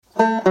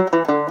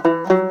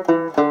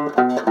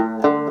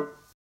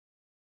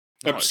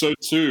Episode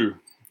 2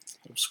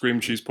 of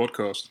Scream Cheeze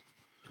Podcast.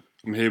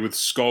 I'm here with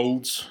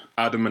Scolds,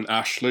 Adam and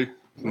Ashley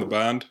from the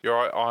band. You're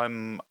right,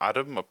 I'm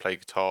Adam. I play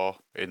guitar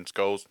in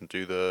Scolds and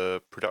do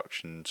the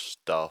production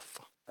stuff.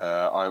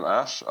 I'm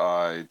Ash.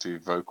 I do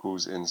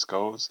vocals in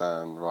Scolds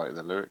and write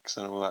the lyrics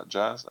and all that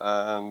jazz,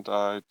 and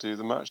I do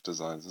the merch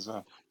designs as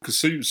well.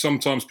 Because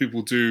sometimes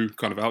people do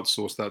kind of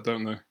outsource that,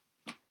 don't they?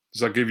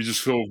 Does that give you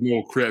just sort of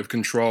more creative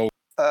control?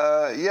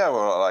 Yeah,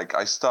 well, like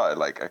I started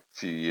like a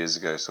few years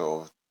ago,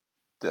 sort of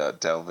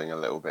delving a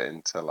little bit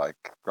into like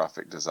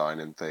graphic design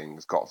and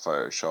things. Got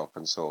Photoshop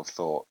and sort of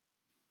thought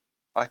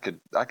I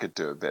could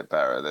do a bit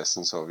better at this,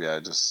 and sort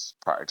of just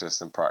practice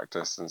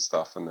and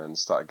stuff, and then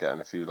started getting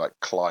a few like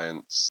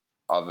clients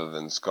other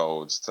than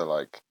Scolds to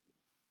like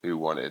who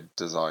wanted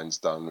designs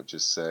done, which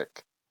is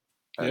sick.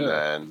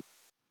 And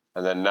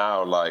then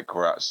now like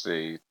we're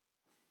actually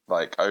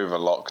like over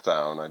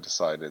lockdown,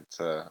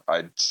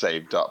 I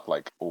saved up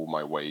like all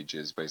my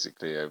wages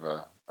basically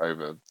over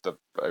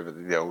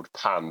the old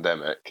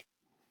pandemic,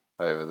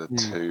 over the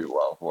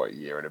a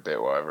year and a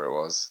bit, whatever it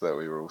was, that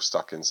we were all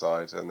stuck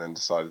inside, and then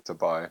decided to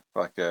buy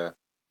like an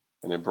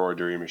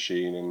embroidery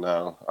machine, and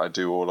now I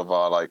do all of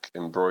our like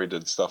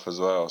embroidered stuff as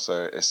well.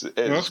 So it's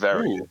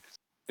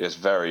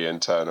very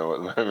internal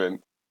at the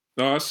moment.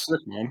 No, that's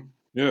sick, man.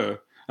 Yeah.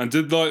 And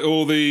did like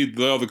all the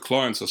other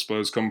clients, I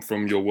suppose, come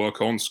from your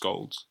work on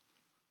Scolds?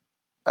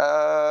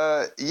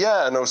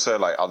 Yeah, and also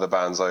like other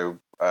bands I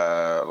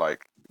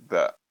like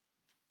that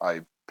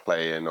I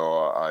play in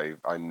or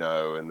I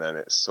know, and then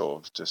it's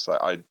sort of just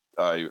like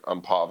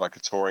I'm part of like a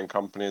touring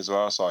company as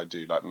well, so I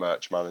do like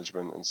merch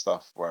management and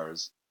stuff,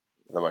 whereas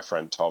then my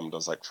friend Tom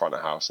does like front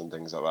of house and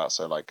things like that.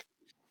 So like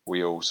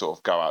we all sort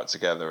of go out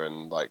together,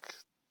 and like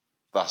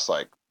that's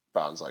like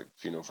bands like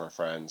Funeral for a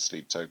Friend,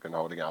 Sleep Token,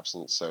 Holding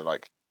Absence. So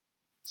like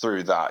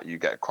through that you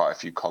get quite a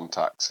few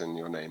contacts and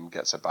your name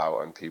gets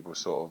about, and people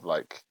sort of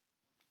like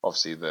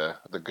obviously the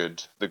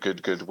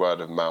good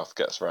word of mouth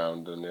gets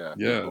around, and we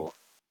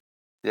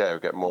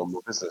get more and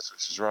more business,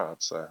 which is rad.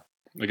 So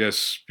I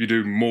guess you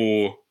do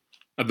more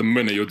at the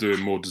minute. You're doing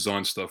more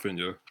design stuff, ain't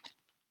you?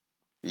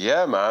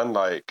 Yeah, man.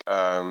 Like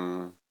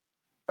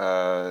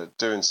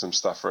doing some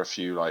stuff for a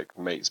few like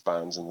mates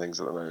bands and things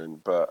at the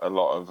moment, but a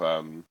lot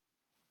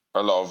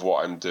of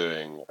what I'm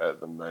doing at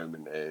the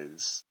moment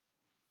is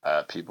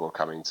people are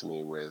coming to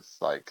me with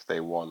like they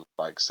want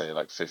like say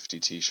like 50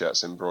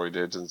 t-shirts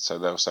embroidered, and so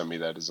they'll send me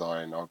their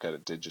design. I'll get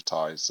it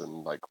digitized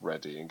and like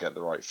ready, and get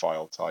the right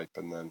file type,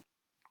 and then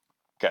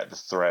get the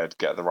thread,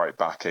 get the right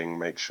backing,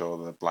 make sure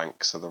the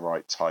blanks are the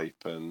right type,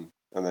 and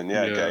then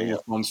getting it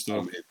fun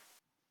stuff.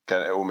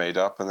 Get it all made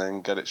up, and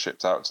then get it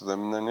shipped out to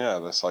them, and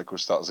then the cycle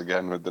starts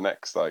again with the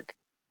next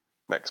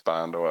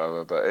band or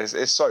whatever. But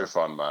it's so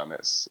fun, man.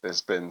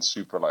 It's been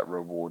super like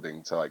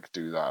rewarding to like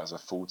do that as a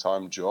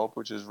full-time job,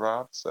 which is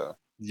rad. So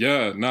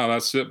yeah, no,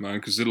 that's it, man.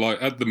 Because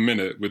like at the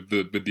minute with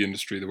the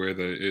industry the way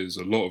that it is,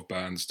 a lot of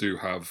bands do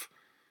have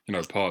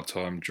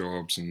part-time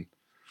jobs, and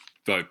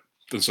like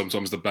and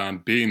sometimes the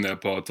band being their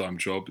part-time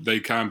job, they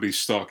can be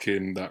stuck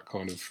in that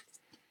kind of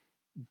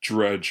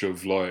dredge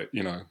of like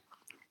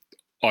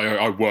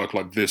I work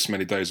like this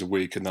many days a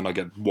week, and then I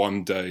get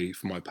one day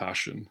for my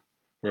passion.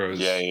 Whereas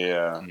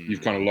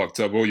you've kind of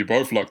lucked out. Well, you're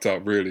both lucked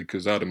out, really,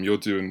 because Adam, you're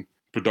doing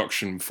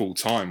production full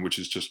time, which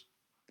is just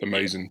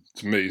amazing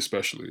to me,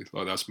 especially.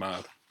 Like that's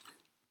mad.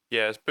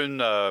 Yeah, it's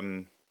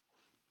been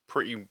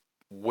pretty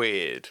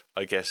weird,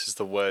 I guess is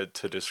the word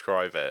to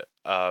describe it.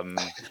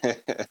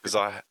 Because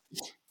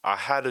I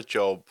had a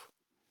job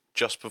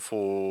just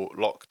before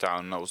lockdown,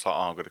 and I was like,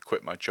 I'm going to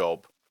quit my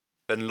job.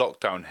 Then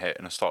lockdown hit,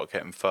 and I started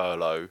getting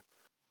furlough.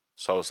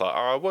 So I was like,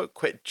 I won't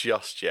quit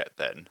just yet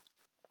then.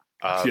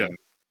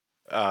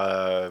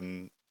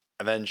 And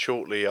then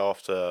shortly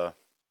after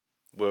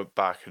we went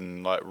back,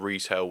 and like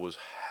retail was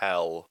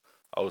hell.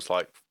 I was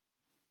like,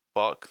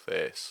 fuck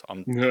this.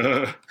 I'm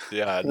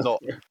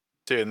not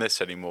doing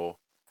this anymore.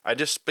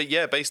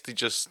 Basically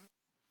just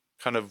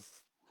kind of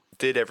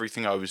did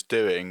everything I was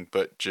doing,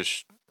 but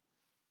just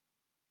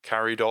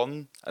carried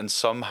on and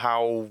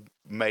somehow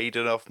made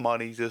enough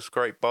money to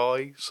scrape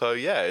by. So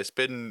yeah, it's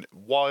been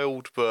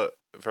wild but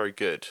very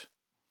good.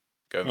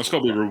 It's got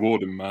to be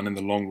rewarding, man, in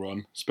the long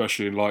run.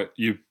 Especially like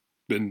you've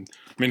been.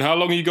 I mean, how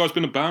long have you guys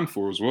been a band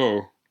for as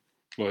well?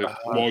 Like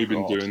while you've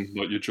been doing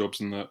like your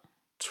jobs and that.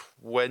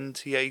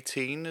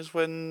 2018 is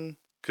when,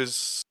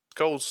 because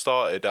Scolds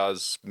started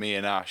as me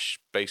and Ash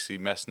basically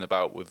messing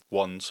about with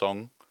one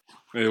song.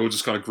 It all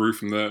just kind of grew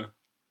from there.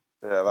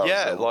 Yeah,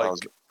 that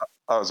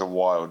was a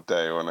wild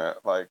day, wasn't it?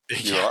 Like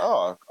you were like,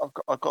 oh,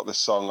 I've got this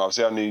song.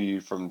 Obviously, I knew you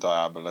from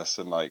Diabolus,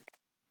 and like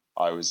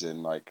I was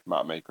in like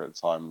Matt Maker at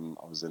the time.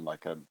 I was in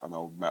like an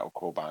old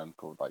metalcore band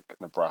called like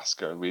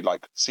Nebraska, and we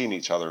like seen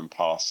each other in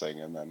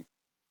passing. And then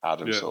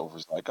Adam sort of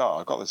was like, "Oh,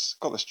 I got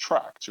this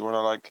track. Do you want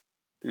to like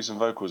do some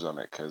vocals on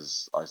it?"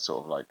 Because I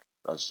sort of like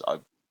I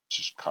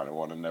just kind of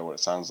want to know what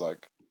it sounds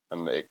like,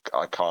 and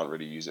I can't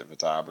really use it for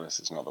Diabolus.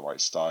 It's not the right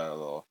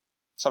style or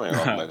something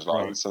along those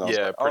lines. And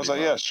I was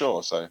like, yeah,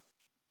 sure. So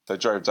they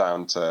drove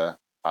down to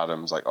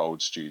Adam's like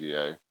old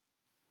studio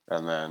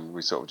and then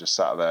we sort of just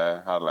sat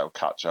there, had a little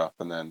catch up,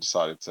 and then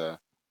decided to,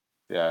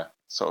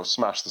 sort of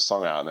smash the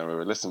song out. And then we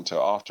were listening to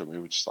it after, and we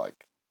were just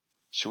like,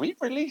 should we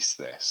release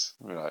this?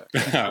 We were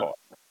like, what?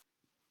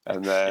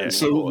 And then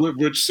so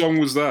which song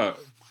was that?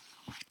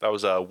 That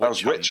was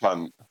Witch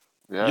Hunt.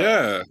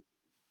 Yeah.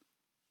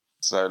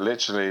 So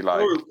literally, like,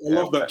 I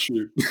love that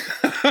tune.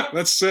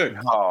 That's sick.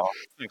 Oh,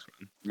 Thanks,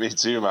 man. me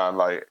too, man.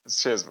 Like,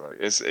 cheers, bro.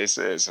 It's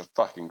a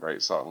fucking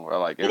great song.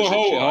 Like,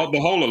 Well, the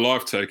whole of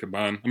Life Taker,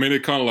 man. I mean,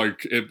 it kind of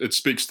like it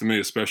speaks to me,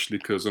 especially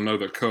because I know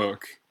that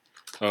Kirk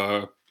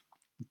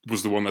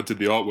was the one that did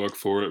the artwork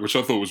for it, which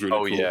I thought was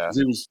really cool. Yeah.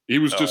 He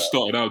was just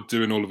started out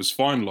doing all of his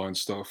fine line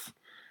stuff,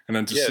 and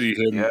then to see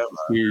him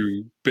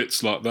do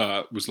bits like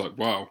that was like,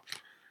 wow.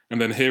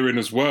 And then hearing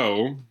as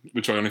well,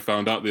 which I only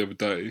found out the other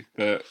day,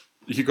 that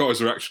you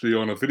guys are actually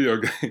on a video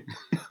game.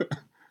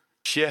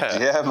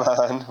 Yeah,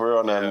 man. We're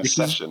on a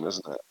session,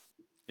 isn't it?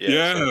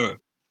 Yeah.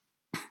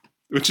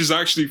 Which is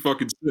actually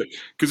fucking sick.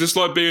 Because it's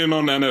like being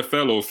on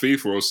NFL or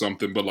FIFA or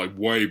something, but like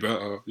way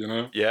better, you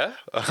know? Yeah?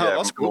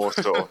 That's cool. More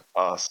sort of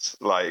us.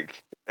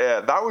 Like,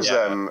 that was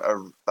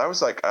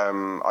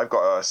I've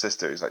got a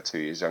sister who's like 2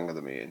 years younger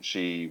than me, and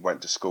she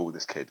went to school with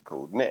this kid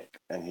called Nick,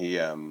 and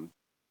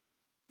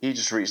he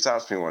just reached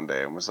out to me one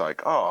day and was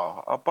like,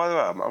 oh by the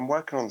way, I'm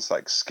working on this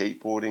like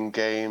skateboarding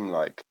game,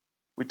 like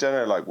we don't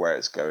know like where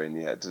it's going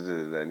yet.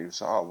 And he was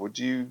like, oh, would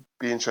you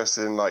be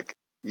interested in like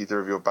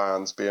either of your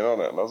bands being on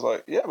it? And I was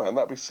like, yeah, man,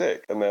 that'd be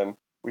sick. And then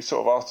we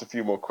sort of asked a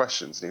few more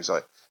questions, and he was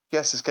like,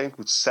 yes, this game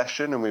called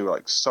Session. And we were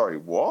like, sorry,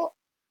 what?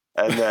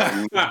 And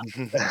then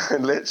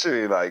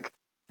literally like,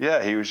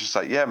 yeah, he was just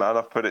like, yeah, man,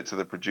 I've put it to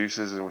the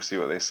producers and we'll see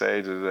what they say.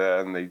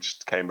 And they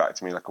just came back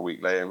to me like a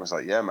week later and was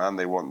like, yeah, man,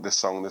 they want this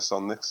song, this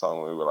song, this song.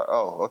 And we were like,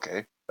 oh,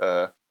 okay.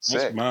 Sick.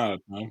 That's mad,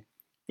 man.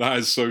 That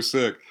is so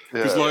sick.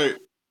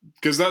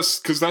 Because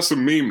that's a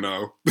meme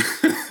now.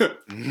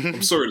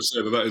 I'm sorry to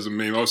say that is a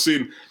meme. I've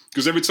seen,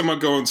 because every time I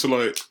go onto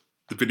like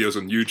the videos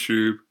on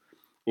YouTube,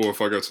 or if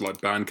I go to like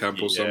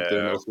Bandcamp or something,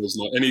 or if there's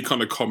like any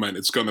kind of comment,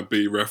 it's going to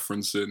be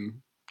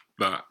referencing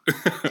that.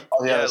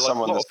 Oh yeah,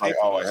 someone that's like,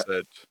 oh, I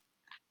said.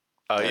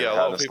 A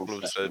lot of people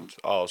have said,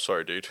 oh,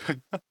 sorry, dude.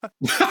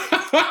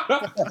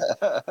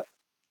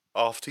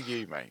 After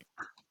you, mate.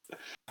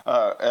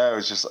 It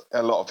was just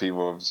a lot of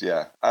people,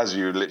 as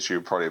you literally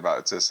were probably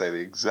about to say the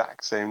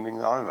exact same thing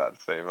that I'm about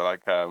to say, but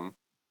like,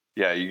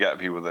 you get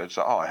people that are just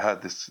like, oh, I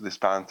heard this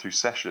band through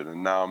Session,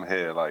 and now I'm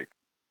here. Like,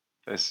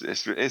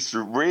 it's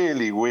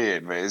really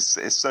weird, but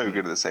it's so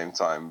good at the same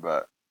time.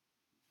 But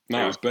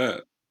I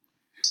bet.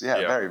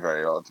 Very,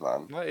 very odd,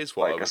 man. That is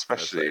what like,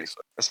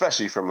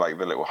 especially from like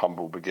the little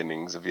humble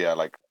beginnings of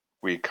like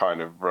we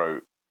kind of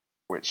wrote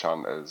Witch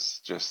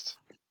Hunters. Just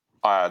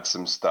I had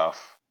some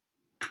stuff.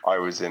 I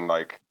was in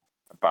like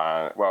a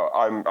band. Well,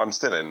 I'm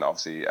still in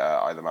obviously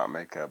Either Map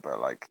Maker, but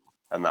like,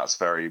 and that's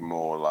very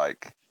more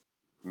like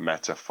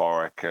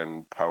metaphoric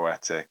and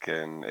poetic,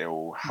 and it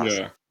all has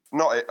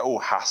not it all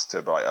has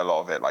to, but like, a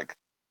lot of it like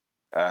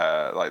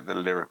the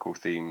lyrical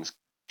themes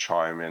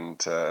chime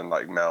into and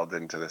like meld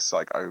into this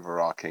like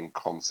overarching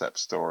concept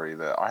story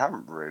that I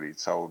haven't really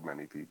told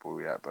many people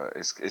yet, but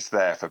it's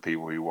there for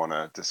people who want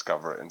to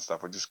discover it and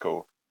stuff, which is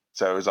cool.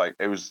 So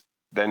it was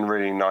then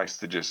really nice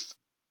to just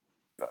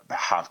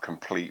have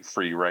complete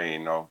free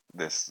reign of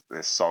this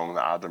song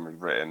that Adam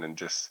had written, and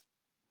just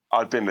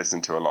I'd been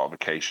listening to a lot of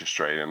Acacia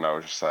Strain, and I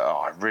was just like,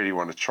 oh, I really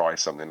want to try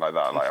something like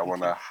that. Like I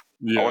wonder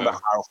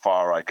how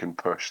far I can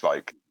push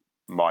like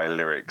my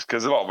lyrics,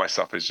 because a lot of my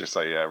stuff is just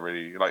like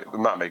really like the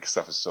Mapmaker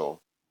stuff is sort of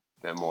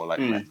they're more like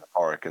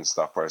metaphoric and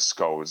stuff, whereas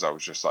Scolds I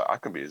was just like I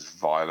can be as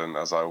violent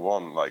as I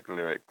want like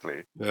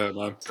lyrically. Yeah,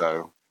 man.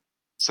 So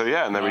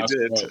and then we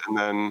did, and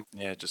then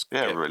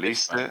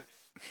released it,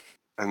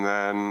 and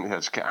then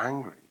just get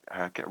angry,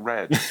 get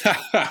red,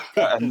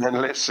 and then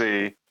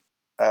literally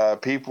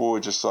people were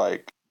just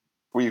like,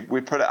 we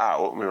put it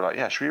out and we were like,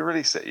 yeah, should we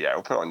release it? Yeah,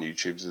 we'll put it on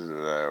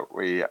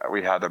YouTube.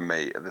 We had a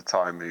mate at the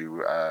time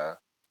who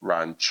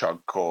ran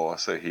Chugcore,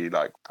 so he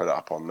like put it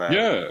up on there.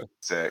 Yeah,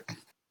 sick.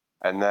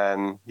 And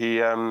then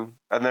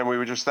and then we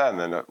were just there, and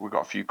then we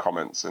got a few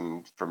comments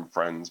and from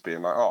friends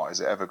being like, oh, is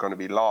it ever going to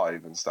be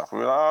live and stuff? And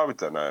we were like, oh, we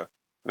don't know.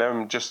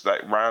 Then just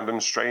like random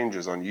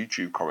strangers on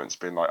YouTube comments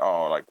being like,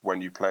 oh, like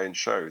when you play in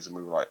shows, and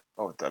we were like,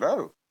 oh, I don't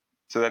know.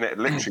 So then it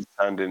literally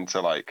turned into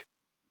like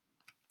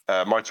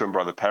my twin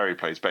brother Perry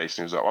plays bass,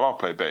 and he was like, well, I'll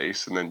play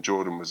bass. And then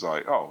Jordan was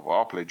like, oh, well,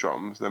 I'll play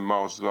drums. Then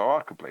Miles was like, oh,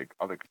 I can play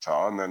other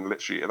guitar. And then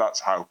literally that's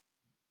how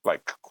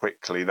like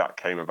quickly that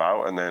came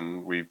about. And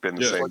then we've been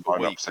the same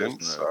lineup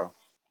since. So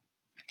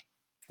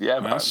yeah,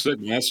 man. That's sick,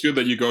 man. That's good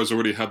that you guys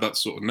already had that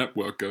sort of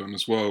network going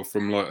as well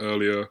from like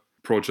earlier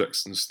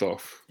projects and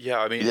stuff. Yeah,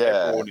 I mean,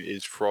 everyone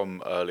is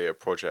from earlier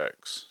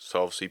projects.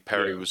 So obviously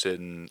Perry was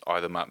in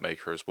Either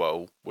Mapmaker as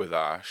well with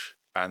Ash,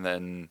 and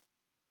then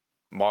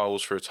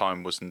Miles for a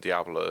time was in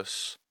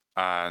Diabolus,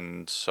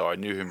 and so I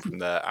knew him from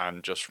there,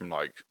 and just from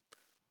like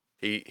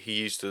he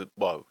used to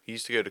go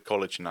to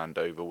college in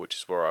Andover, which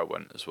is where I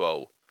went as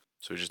well.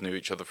 So we just knew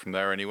each other from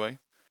there anyway.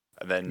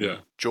 And then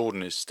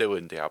Jordan is still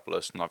in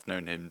Diabolus, and I've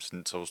known him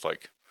since I was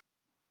like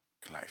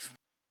like,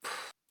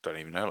 don't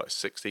even know, like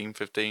 16,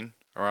 15,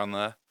 around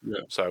there.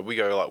 Yeah. So we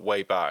go like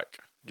way back.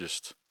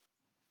 Just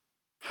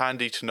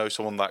handy to know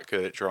someone that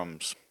good at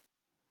drums.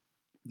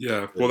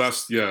 Yeah, well,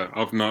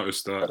 I've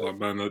noticed that. Like,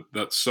 man,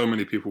 that so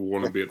many people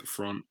want to be at the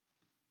front,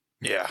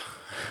 Yeah.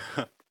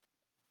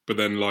 but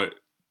then like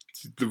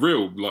the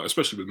real, like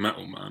especially with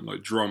metal, man,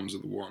 like drums are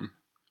the one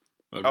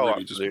that Oh,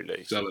 really absolutely.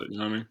 just sell it. You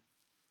know what I mean?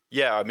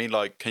 Yeah, I mean,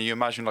 like, can you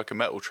imagine like a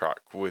metal track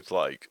with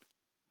like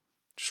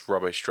just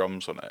rubbish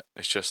drums on it?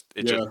 It just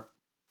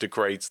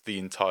degrades the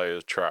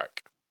entire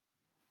track.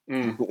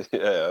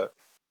 Yeah.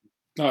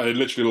 No, it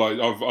literally like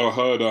I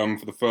heard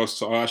for the first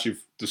time. I actually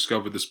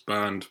discovered this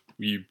band.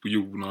 You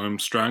know him,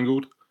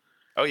 Strangled.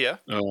 Oh yeah.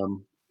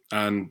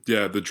 And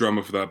yeah, the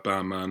drummer for that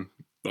band, man,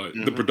 like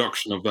the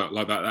production of that,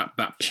 like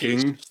that ping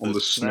Jesus, on the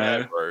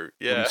snare, bro. on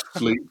Yeah.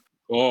 sleep.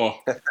 Oh,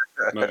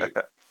 mate,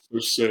 it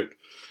was sick.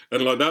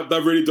 And like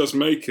that really does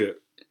make it.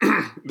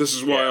 This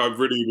is why I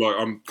really like.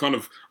 I'm kind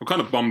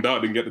of bummed out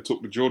I didn't get to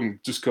talk to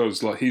Jordan just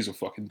because like he's a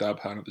fucking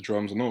dab hand at the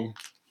drums and all.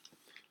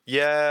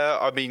 Yeah,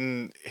 I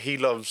mean, he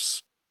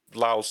loves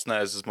loud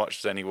snares as much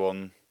as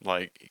anyone.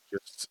 Like,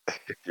 just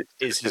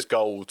is his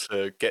goal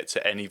to get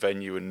to any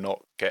venue and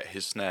not get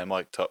his snare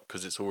mic'd up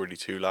because it's already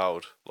too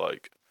loud.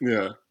 Like,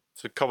 Yeah,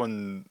 it's a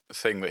common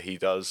thing that he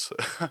does.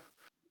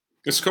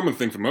 it's a common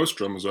thing for most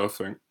drummers, I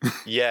think.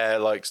 Yeah,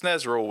 like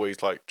snares are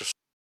always like just.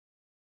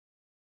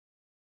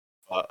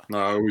 No,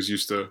 I always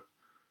used to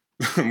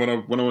when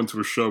I went to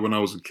a show when I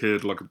was a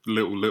kid, like a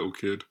little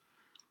kid.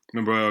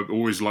 Remember, I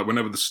always like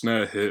whenever the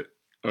snare hit,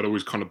 I'd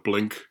always kind of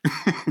blink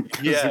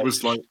because it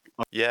was like.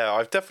 Yeah,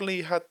 I've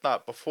definitely had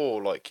that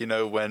before. Like, you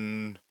know,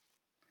 when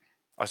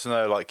I don't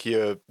know, like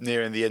you're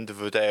nearing the end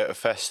of a day at a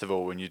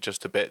festival and you're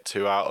just a bit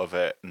too out of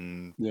it,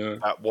 and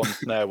that one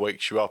snare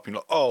wakes you up, and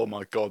you're like, "Oh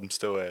my god, I'm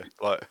still here!"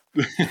 Like,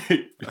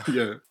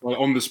 yeah, like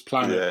on this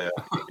planet.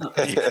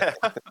 Yeah.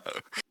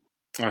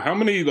 How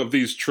many of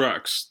these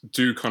tracks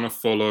do kind of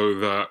follow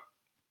that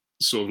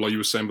sort of like you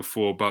were saying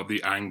before about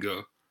the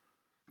anger?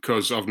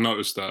 Because I've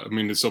noticed that. I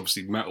mean, it's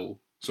obviously metal,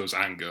 so it's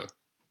anger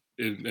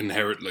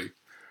inherently,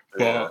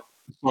 but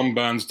some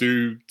bands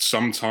do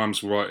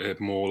sometimes write it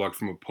more like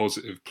from a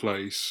positive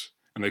place,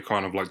 and they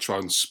kind of like try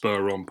and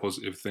spur on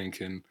positive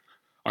thinking.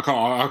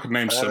 I could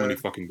name so many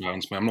fucking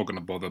bands, man. I'm not going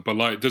to bother. But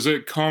like, does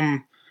it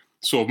come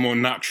sort of more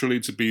naturally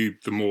to be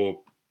the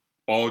more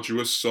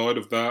arduous side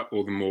of that,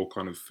 or the more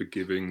kind of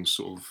forgiving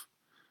sort of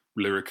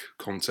lyric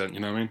content? You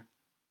know what I mean?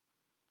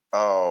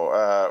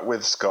 Oh,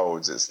 with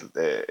Scolds,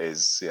 it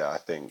is. Yeah, I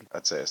think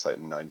I'd say it's like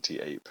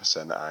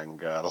 98%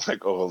 anger,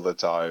 like all the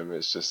time.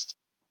 It's just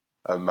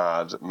a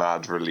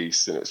mad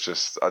release, and it's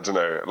just I don't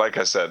know. Like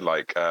I said,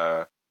 like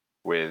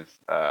with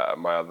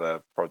my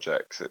other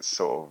projects,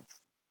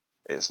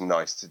 it's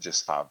nice to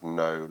just have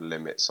no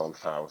limits on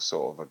how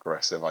sort of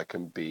aggressive I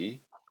can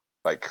be,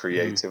 like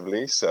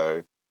creatively.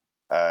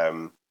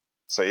 Um,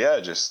 so yeah,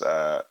 just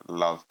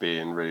love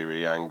being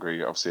really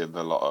angry. Obviously, a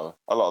lot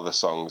of the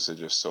songs are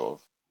just sort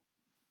of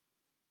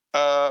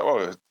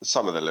well,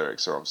 some of the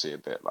lyrics are obviously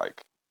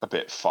a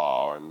bit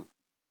far, and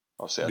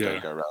obviously I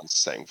don't go around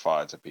setting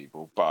fire to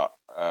people, but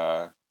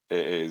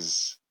it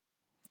is.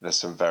 There's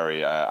some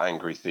very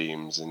angry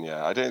themes, and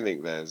I don't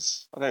think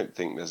there's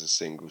a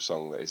single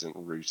song that isn't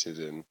rooted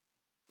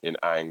in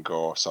anger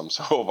or some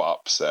sort of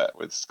upset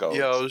with Skulls.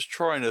 Yeah, I was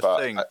trying to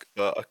think,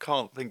 but I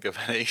can't think of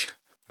any.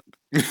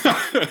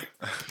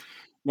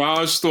 Well,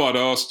 I just thought I'd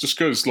ask, just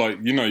because, like,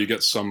 you know, you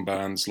get some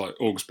bands, like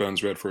August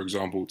Burns Red, for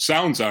example, it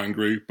sounds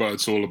angry, but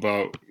it's all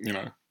about, you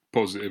know,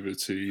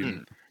 positivity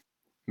and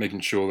making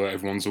sure that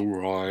everyone's all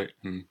right.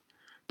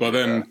 But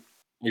then,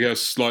 I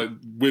guess, like,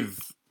 with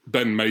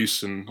Ben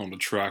Mason on the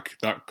track,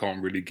 that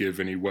can't really give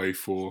any way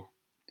for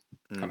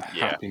kind of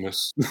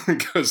happiness,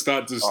 because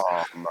that just...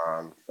 Oh,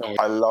 man.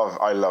 I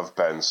love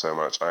Ben so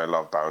much. I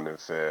love Bound in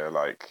Fear,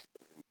 like,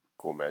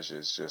 equal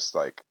measures, just,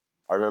 like,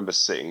 I remember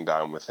sitting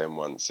down with him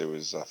once. It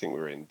was, I think we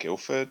were in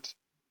Guildford,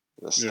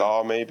 the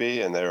Star maybe,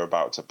 and they were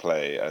about to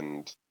play.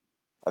 And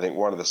I think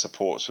one of the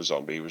supports was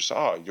on, but he was,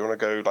 "Oh, you want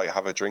to go like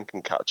have a drink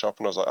and catch up?"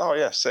 And I was like, "Oh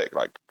yeah, sick!"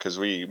 Like because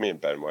me and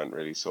Ben weren't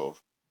really sort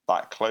of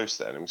that close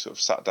then, and we sort of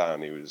sat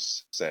down. He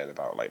was saying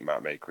about like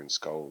Matt Maker and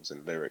Scolds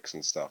and lyrics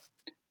and stuff.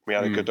 We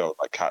had a good old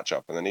like catch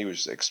up, and then he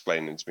was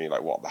explaining to me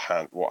like what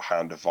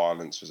Hand of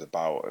Violence was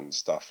about and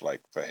stuff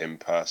like for him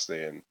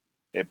personally, and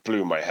it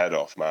blew my head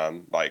off,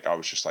 man. Like I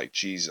was just like,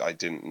 geez, I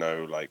didn't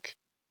know. Like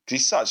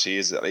he's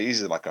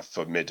like a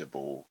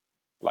formidable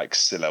like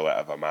silhouette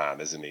of a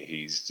man, isn't he?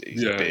 He's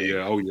big.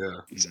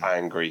 He's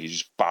angry. He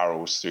just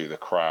barrels through the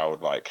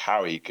crowd. Like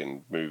how he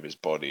can move his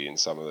body in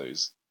some of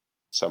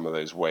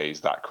those ways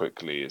that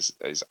quickly is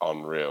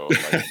unreal.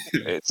 Like,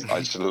 I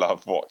just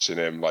love watching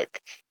him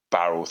like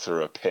barrel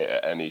through a pit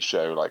at any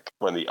show, like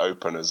when the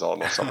opener's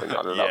on or something.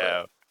 I love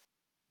it.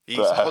 He's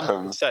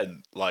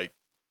 100% like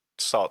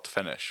start to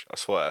finish, I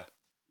swear.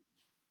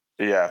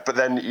 Yeah, but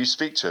then you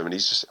speak to him and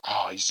he's just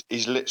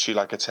he's literally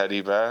like a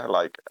teddy bear.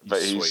 Like,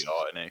 but he's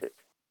sweetheart, isn't he?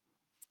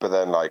 but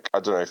then like I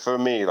don't know, for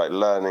me, like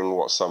learning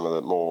what some of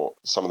the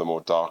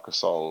more darker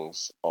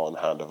songs on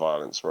Hand of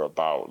Violence were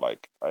about,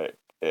 like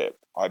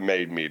I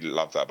made me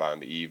love that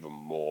band even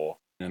more.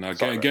 And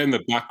getting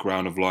the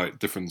background of like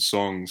different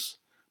songs,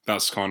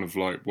 that's kind of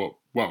like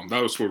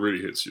that was what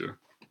really hits you.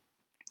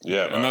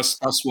 Yeah, and that's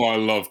why I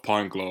love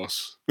Pint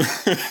Glass,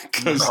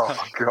 because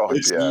oh god,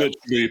 it's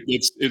literally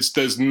it's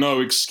there's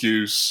no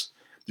excuse.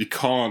 You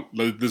can't.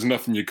 There's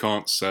nothing you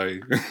can't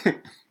say.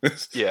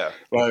 Yeah,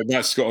 like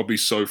that's got to be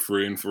so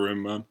freeing for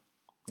him, man.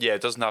 Yeah,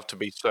 it doesn't have to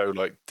be so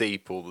like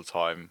deep all the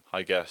time,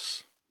 I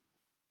guess.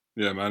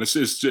 Yeah, man, it's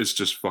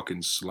just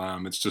fucking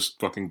slam. It's just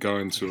fucking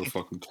going to a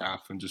fucking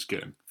calf and just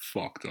getting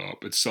fucked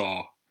up. It's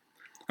I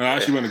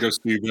actually went to go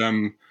see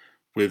them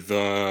with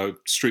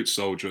Street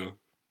Soldier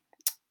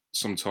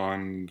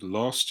sometime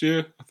last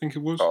year, I think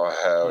it was. Oh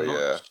hell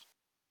yeah,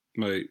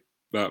 mate.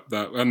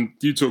 That and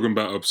you talking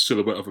about a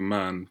silhouette of a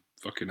man,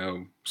 fucking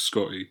hell,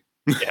 Scotty.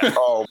 Yeah.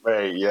 Oh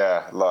mate,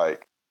 yeah,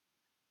 like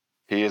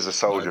he is a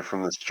soldier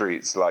from the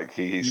streets. Like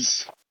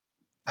he's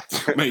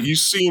mate, you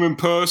see him in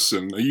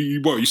person.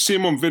 You see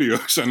him on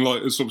videos, and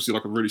like it's obviously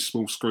like a really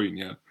small screen,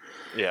 yeah.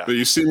 Yeah. But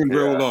you see him in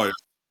real life,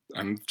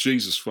 and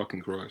Jesus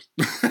fucking Christ.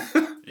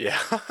 Yeah.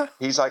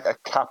 he's like a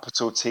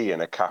capital T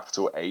and a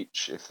capital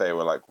H if they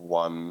were like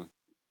one.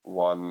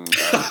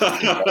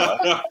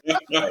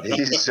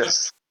 He's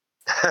just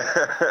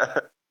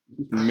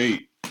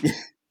meat.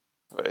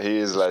 But he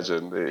is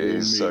legend.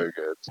 He's so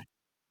good.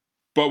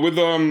 But with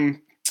I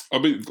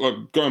mean,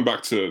 like going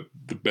back to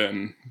the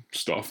Ben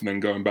stuff, and then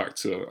going back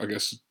to I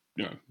guess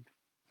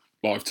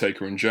Live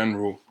Taker in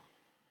general.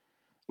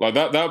 Like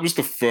that was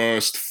the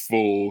first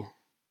full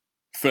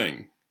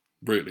thing,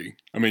 really.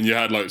 I mean, you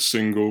had like a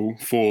single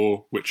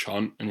for Witch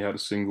Hunt, and you had a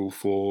single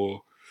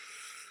for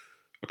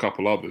a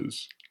couple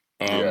others.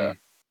 Yeah.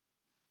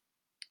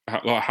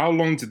 How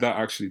long did that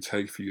actually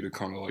take for you to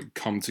kind of like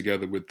come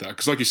together with that?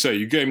 Because, like you say,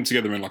 you came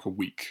together in like a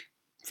week.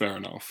 Fair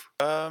enough.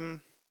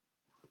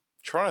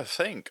 Trying to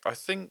think. I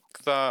think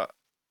that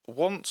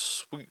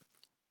once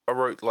I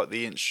wrote like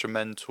the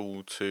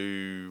instrumental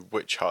to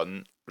Witch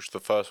Hunt, which is the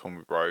first one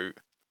we wrote.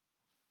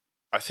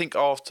 I think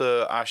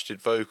after Ash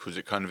did vocals,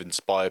 it kind of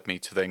inspired me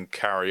to then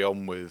carry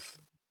on with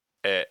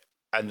it.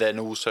 And then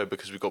also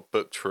because we got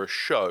booked for a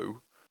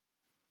show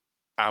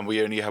and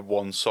we only had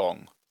one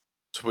song.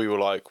 So we were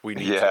like, we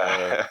need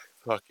to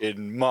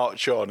fucking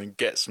march on and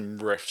get some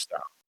riffs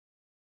down.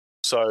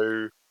 So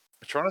I'm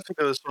trying to think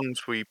of the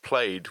songs we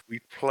played. We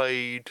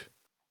played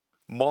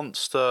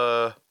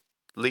Monster,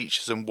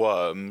 Leeches and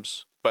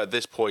Worms. But at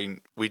this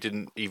point, we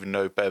didn't even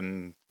know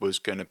Ben was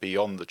going to be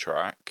on the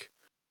track.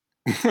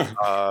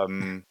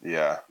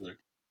 Yeah.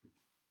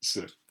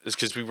 It's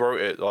because we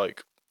wrote it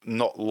like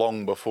not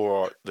long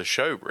before the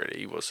show,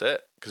 really, was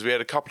it? Because we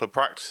had a couple of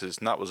practices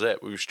and that was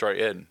it. We were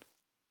straight in.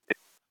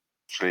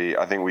 Actually,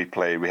 I think we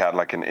had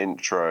like an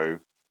intro,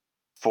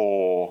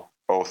 4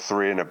 or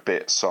 3 and a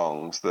bit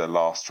songs. The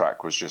last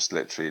track was just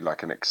literally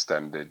like an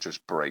extended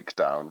just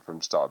breakdown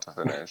from start to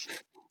finish.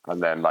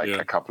 And then like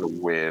a couple of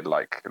weird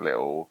like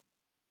little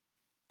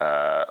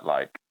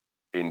like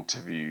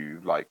interview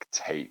like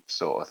tape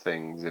sort of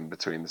things in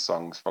between the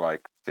songs for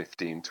like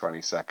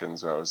 15-20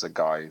 seconds where it was a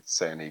guy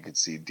saying he could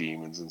see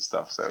demons and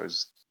stuff. So it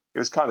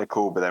was kind of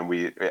cool. But then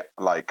we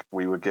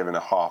were given a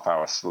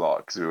half-hour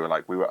slot because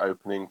we were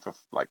opening for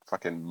like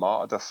fucking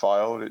Martyr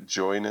Defiled at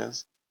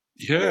Joiners.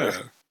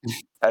 And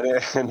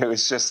it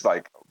was just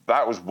like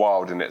that was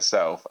wild in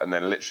itself. And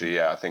then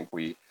literally I think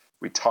we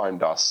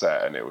timed our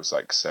set and it was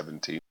like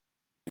 17.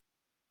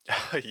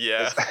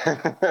 Yeah.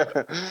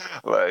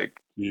 Like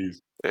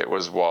Jeez. It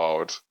was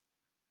wild.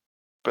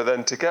 But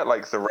then to get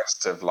like the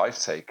rest of Life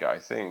Taker, I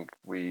think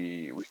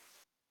we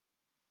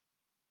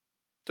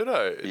don't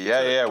know.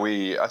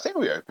 I think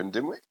we opened,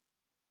 didn't we?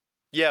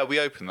 Yeah, we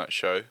opened that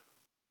show.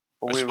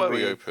 I swear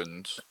we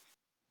opened.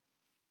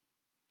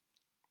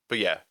 But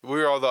yeah, we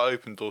were either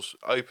opened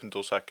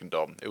or second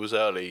on. It was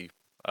early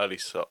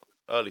slot.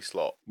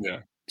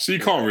 Yeah. So you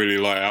can't really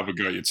like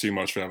advocate you too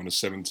much for having a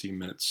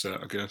 17-minute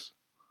set, I guess.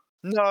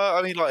 No,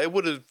 I mean like it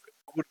would have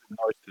been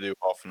nice to do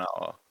half an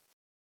hour.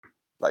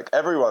 Like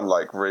everyone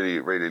like really,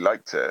 really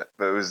liked it.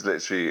 But it was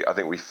literally I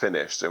think we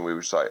finished and we were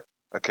just like,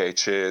 okay,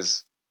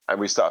 cheers. And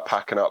we started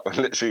packing up and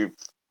literally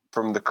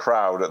from the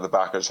crowd at the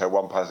back I just heard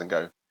one person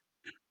go,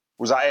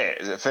 was that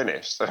it? Is it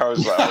finished? And I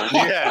was like,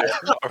 oh,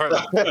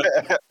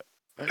 yeah.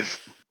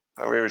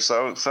 And we were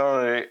so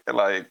sorry,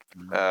 like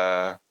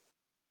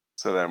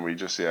so then we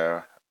just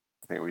I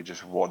think we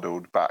just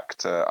waddled back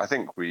to I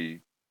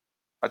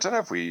don't know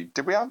if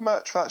did we have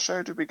merch for that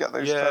show? Did we get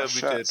those first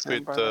shirts?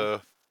 With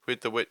the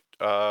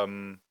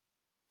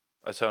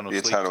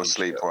Eternal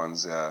Sleep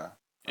ones,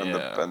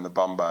 and the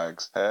bum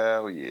bags.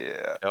 Hell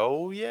yeah!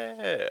 Oh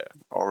yeah!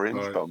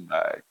 Orange bum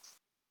bags.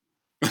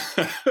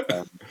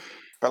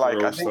 But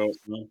like I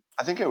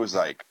think it was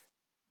like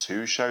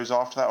 2 shows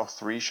after that or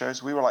 3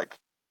 shows. We were like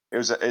it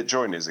was at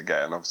Joiners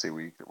again.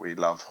 Obviously we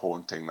love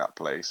haunting that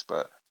place,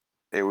 but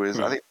it was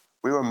I think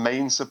we were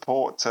main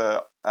support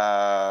to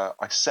I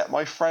Set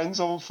My Friends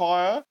on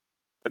Fire.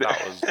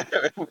 That was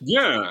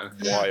Yeah.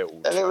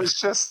 wild. And it was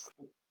just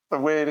the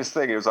weirdest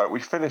thing. It was like, we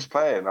finished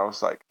playing. I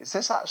was like, is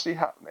this actually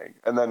happening?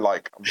 And then,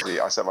 like, obviously,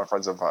 I set my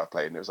friends on fire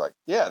playing. And it was like,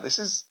 yeah, this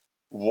is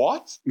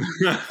what?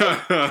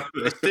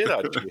 This did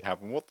actually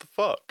happen. What the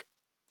fuck?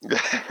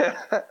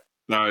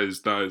 That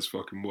is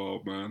fucking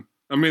wild, man.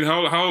 I mean,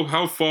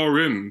 how far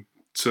in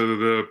to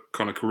the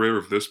kind of career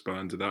of this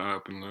band did that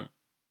happen? Like,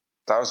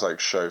 That was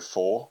like show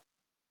 4,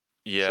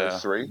 Yeah. show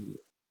 3.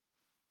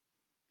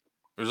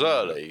 It was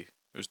early.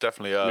 It was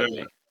definitely early.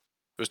 Yeah.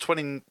 It was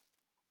 20.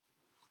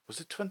 Was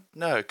it 20?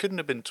 No, it couldn't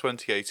have been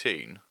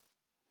 2018.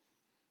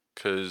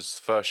 Because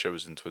the first show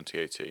was in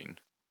 2018.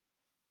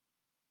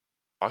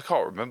 I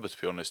can't remember,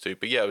 to be honest, dude.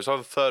 But yeah, it was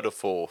either 3rd or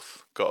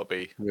 4th. Gotta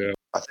be. Yeah.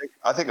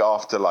 I think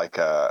after like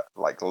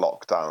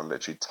lockdown,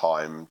 literally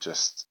time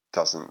just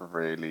doesn't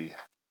really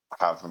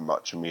have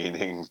much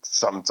meaning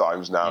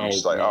sometimes now. I'm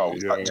just like, no,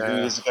 was that 2 yeah.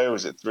 years ago?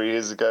 Was it 3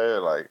 years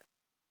ago? Like,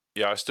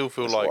 Yeah, I still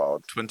feel it's like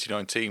wild.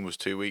 2019 was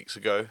 2 weeks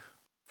ago.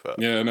 But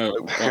Yeah, no,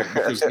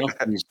 because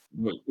nothing's.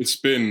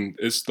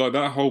 It's like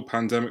that whole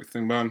pandemic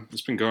thing, man.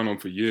 It's been going on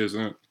for years,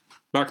 isn't it?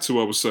 Back to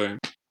what I was saying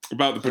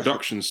about the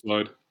production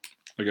side,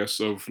 I guess,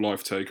 of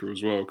Life Taker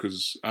as well.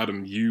 Because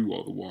Adam, you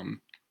are the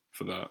one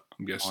for that.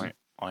 I'm guessing.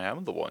 I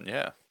am the one,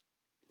 yeah.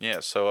 Yeah,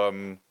 so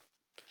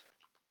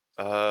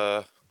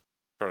trying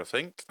to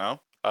think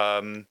now.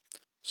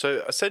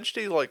 So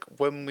essentially, like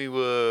when we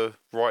were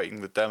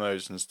writing the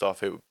demos and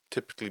stuff, it would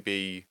typically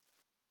be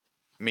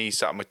me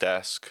sat at my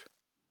desk,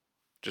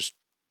 just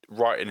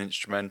write an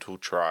instrumental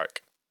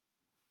track,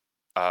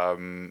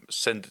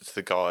 send it to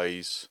the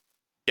guys,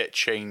 get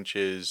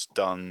changes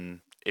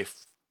done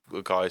if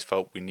the guys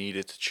felt we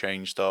needed to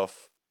change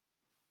stuff.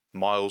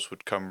 Miles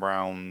would come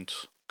round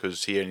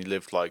because he only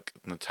lived like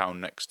in the town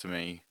next to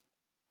me,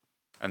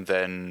 and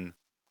then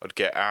I'd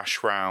get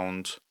Ash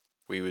round.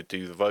 We would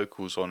do the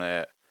vocals on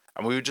it,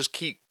 and we would just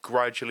keep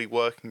gradually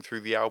working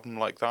through the album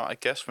like that, I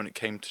guess, when it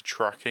came to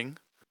tracking.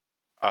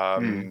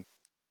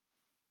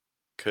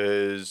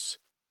 Because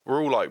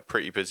we're all like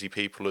pretty busy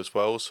people as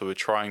well, so we're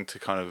trying to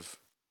kind of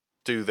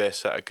do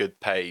this at a good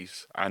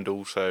pace and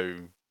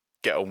also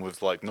get on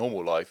with like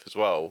normal life as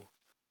well.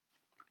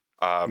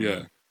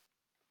 Yeah.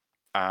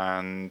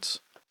 And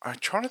I'm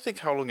trying to think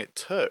how long it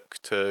took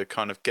to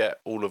kind of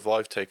get all of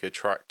Live Taker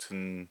tracked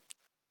and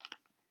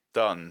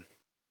done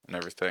and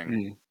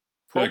everything.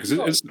 Yeah, because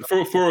it's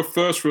for a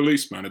first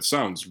release, man. It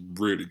sounds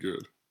really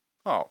good.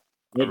 Oh,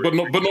 But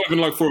not even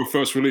like for a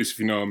first release, if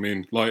you know what I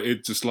mean. Like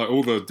it just like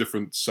all the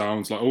different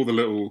sounds, like all the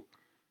little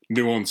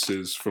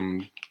nuances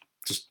from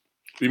just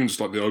even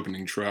just like the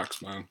opening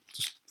tracks, man.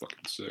 Just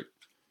fucking sick.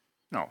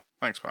 no,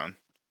 thanks, man.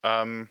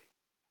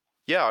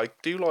 Yeah, I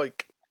do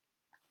like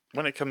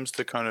when it comes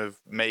to kind of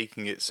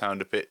making it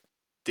sound a bit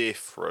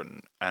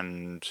different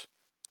and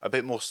a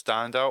bit more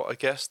standout, I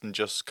guess, than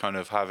just kind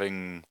of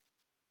having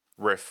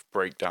riff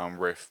breakdown,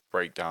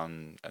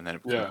 and then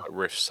it becomes like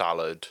riff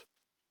salad,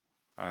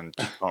 and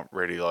you can't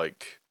really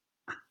like,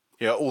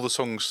 all the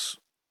songs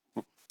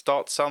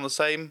start to sound the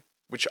same,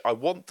 which I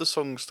want the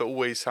songs to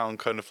always sound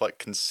kind of like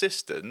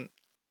consistent,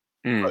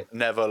 but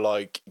never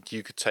like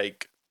you could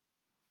take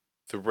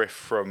the riff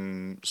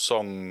from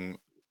song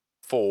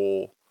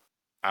 4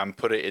 and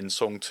put it in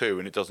song 2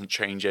 and it doesn't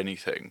change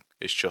anything.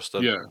 It's just a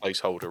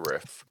placeholder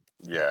riff.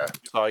 Yeah.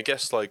 So I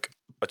guess like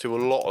I do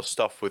a lot of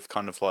stuff with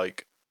kind of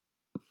like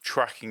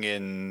tracking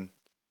in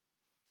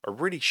a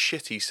really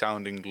shitty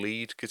sounding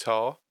lead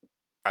guitar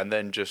and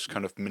then just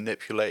kind of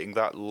manipulating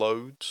that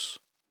loads.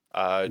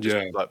 Like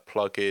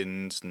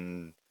plugins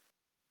and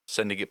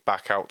sending it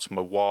back out to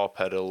my wah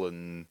pedal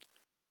and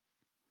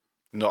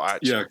not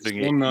actually putting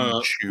it in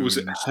tune was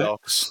it and stuff.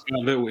 Hex, that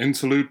little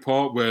interlude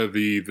part where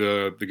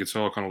the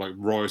guitar kind of like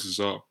rises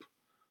up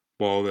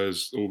while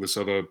there's all this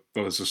other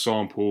there's a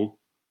sample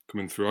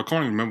coming through. I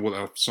can't even remember what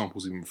that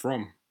sample's even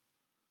from.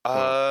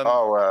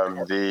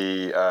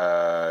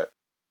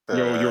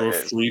 You're a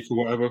freak or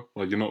whatever.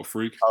 Like you're not a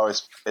freak. Oh,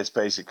 it's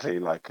basically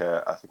like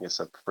I think it's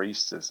a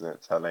priest, isn't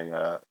it? Telling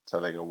a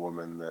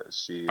woman that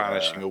she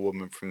banishing a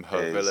woman from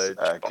her is village,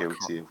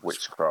 guilty of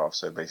witchcraft.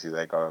 So basically,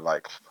 they're gonna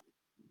like,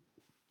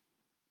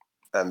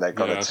 and they're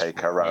gonna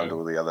take her around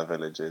all the other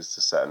villages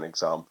to set an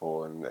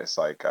example. And it's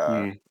like,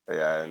 and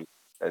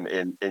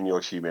in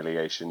your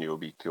humiliation, you will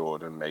be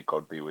cured, and may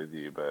God be with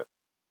you. But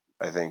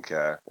I think,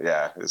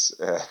 it's.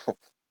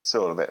 It's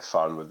all a bit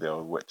fun with the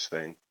old witch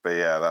thing, but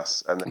yeah,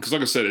 that's because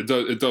like I said,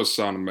 it does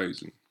sound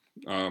amazing,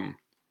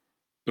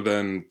 but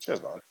then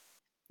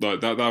like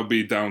that would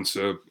be down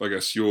to I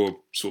guess your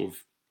sort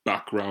of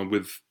background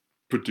with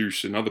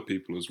producing other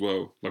people as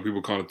well. Like we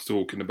were kind of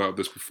talking about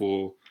this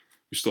before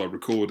we started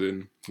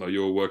recording. Like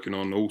you're working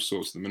on all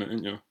sorts at the minute,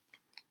 aren't you?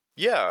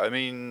 Yeah, I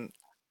mean,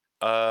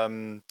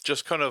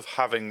 just kind of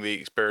having the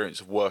experience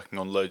of working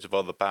on loads of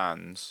other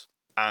bands.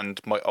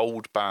 And my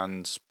old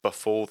bands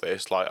before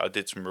this, like I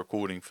did some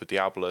recording for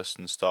Diabolus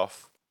and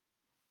stuff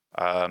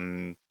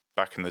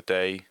back in the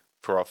day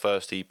for our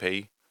first EP.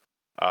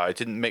 I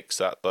didn't mix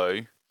that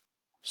though.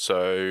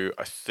 So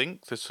I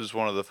think this was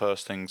one of the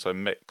first things I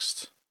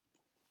mixed.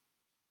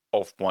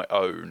 of my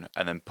own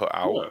and then put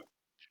out.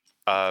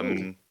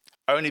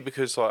 Only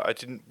because like, I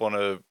didn't want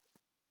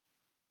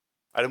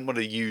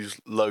to use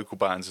local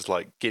bands as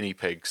like guinea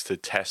pigs to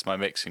test my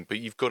mixing, but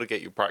you've got to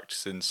get your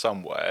practice in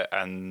somewhere,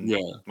 and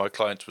my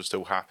clients were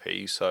still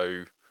happy,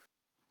 so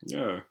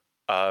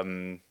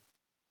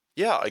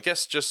I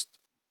guess just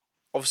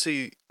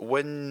obviously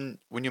when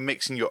you're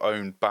mixing your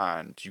own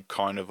band, you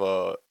kind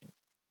of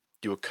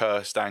you're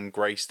cursed and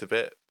graced a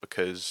bit,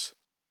 because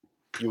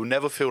you'll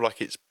never feel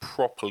like it's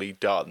properly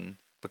done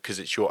because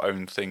it's your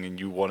own thing and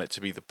you want it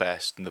to be the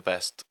best, and the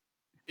best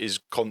is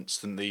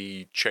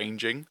constantly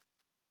changing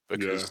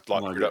because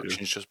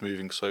production's just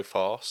moving so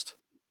fast.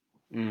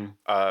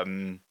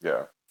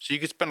 So you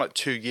could spend like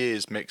 2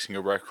 years mixing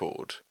a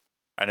record,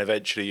 and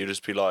eventually you'll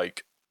just be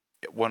like,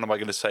 when am I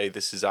going to say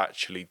this is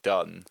actually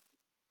done?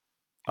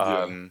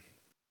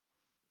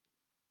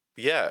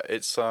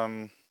 It's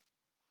I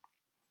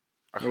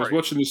was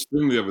watching this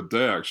thing the other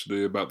day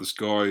actually about this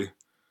guy who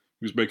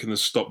was making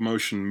this stop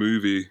motion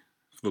movie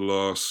for the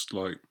last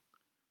like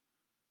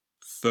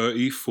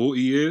 30-40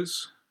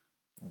 years.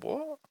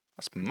 What?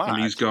 That's mad.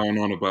 And he's going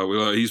on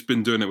about he's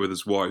been doing it with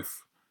his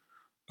wife.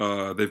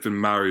 They've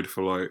been married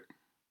for like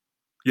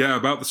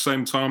about the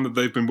same time that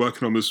they've been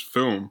working on this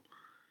film.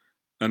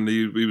 And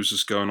he was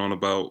just going on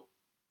about,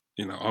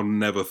 I'll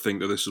never think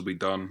that this will be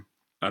done,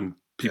 and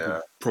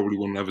people probably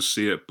will never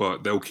see it,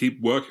 but they'll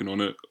keep working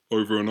on it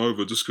over and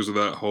over just because of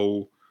that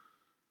whole,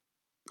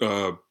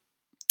 I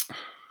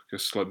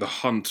guess, like the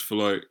hunt for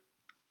like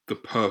the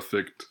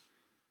perfect,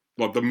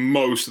 like the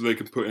most that they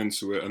can put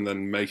into it, and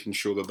then making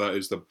sure that that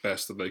is the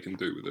best that they can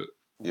do with it.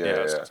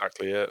 That's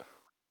exactly it.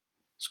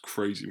 It's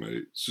crazy,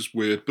 mate. It's just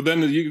weird. But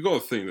then you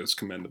got to think that's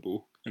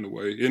commendable in a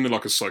way, in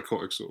like a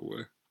psychotic sort of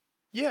way.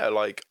 Yeah,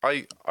 like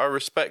I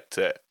respect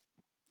it,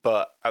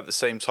 but at the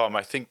same time,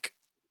 I think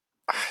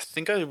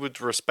I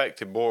would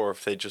respect it more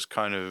if they just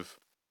kind of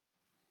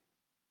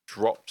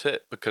dropped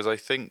it, because I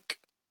think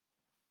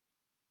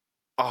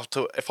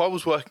if I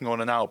was working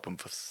on an album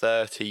for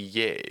 30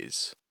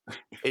 years,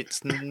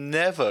 it's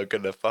never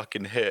gonna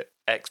fucking hit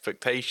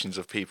expectations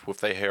of people if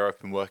they hear I've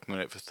been working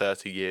on it for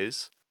 30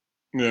 years.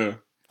 Yeah.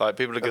 Like,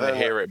 people are gonna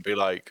hear it and be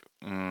like,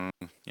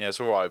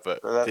 it's alright,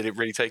 but did it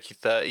really take you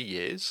 30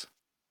 years?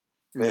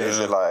 Is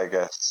it like, I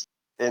guess,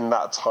 in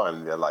that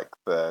time, like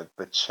the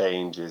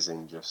changes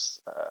in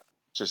just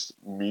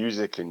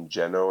music in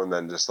general, and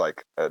then just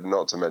like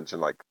not to mention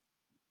like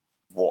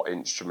what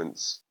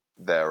instruments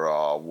there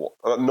are.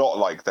 Not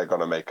like they're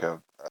gonna make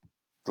a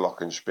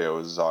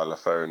glockenspiel,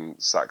 xylophone,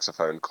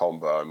 saxophone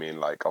combo. I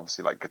mean, like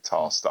obviously, like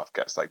guitar stuff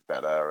gets like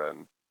better,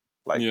 and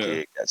like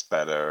gear gets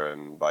better,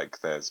 and like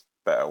there's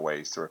better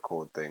ways to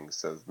record things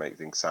to make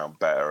things sound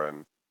better,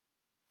 and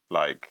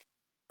like.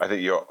 I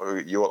think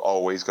you're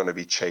always going to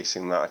be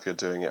chasing that if you're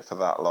doing it for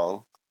that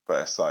long.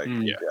 But it's like,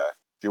 if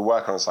you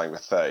work on something for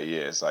 30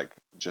 years, like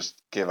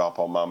just give up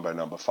on Mambo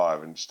number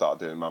 5 and start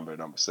doing Mambo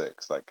number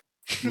 6. Like,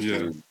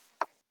 do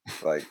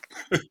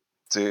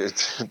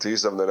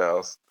something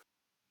else.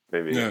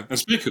 Maybe. Yeah. And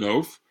speaking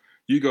of,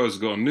 you guys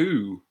got a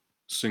new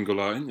single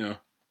out, ain't you?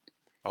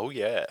 Oh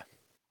yeah.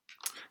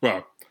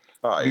 Well,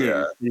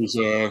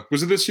 it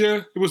was it this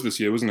year? It was this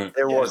year, wasn't it?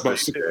 It was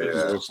this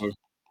year.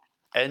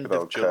 End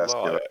of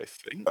July, I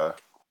think.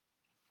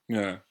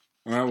 Yeah,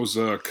 and that was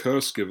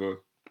Curse Giver.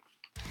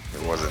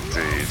 It was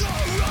indeed.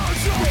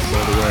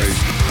 By the way.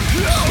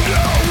 You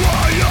know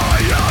why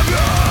I am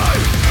here.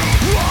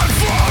 One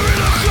for in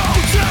a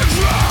coated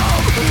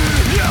room.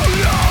 You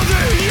know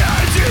the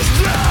end is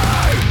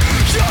near.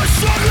 You're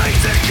struggling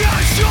to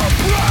catch your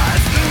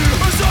breath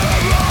as I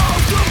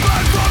remove the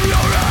bed from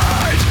your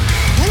head.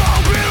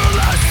 I'll be the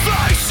last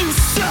face you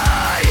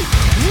say.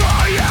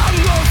 I am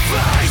the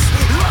face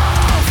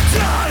of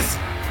death.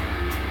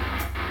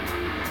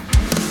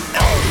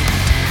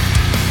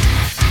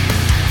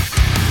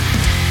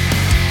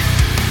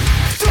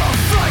 The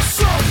face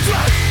of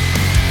death.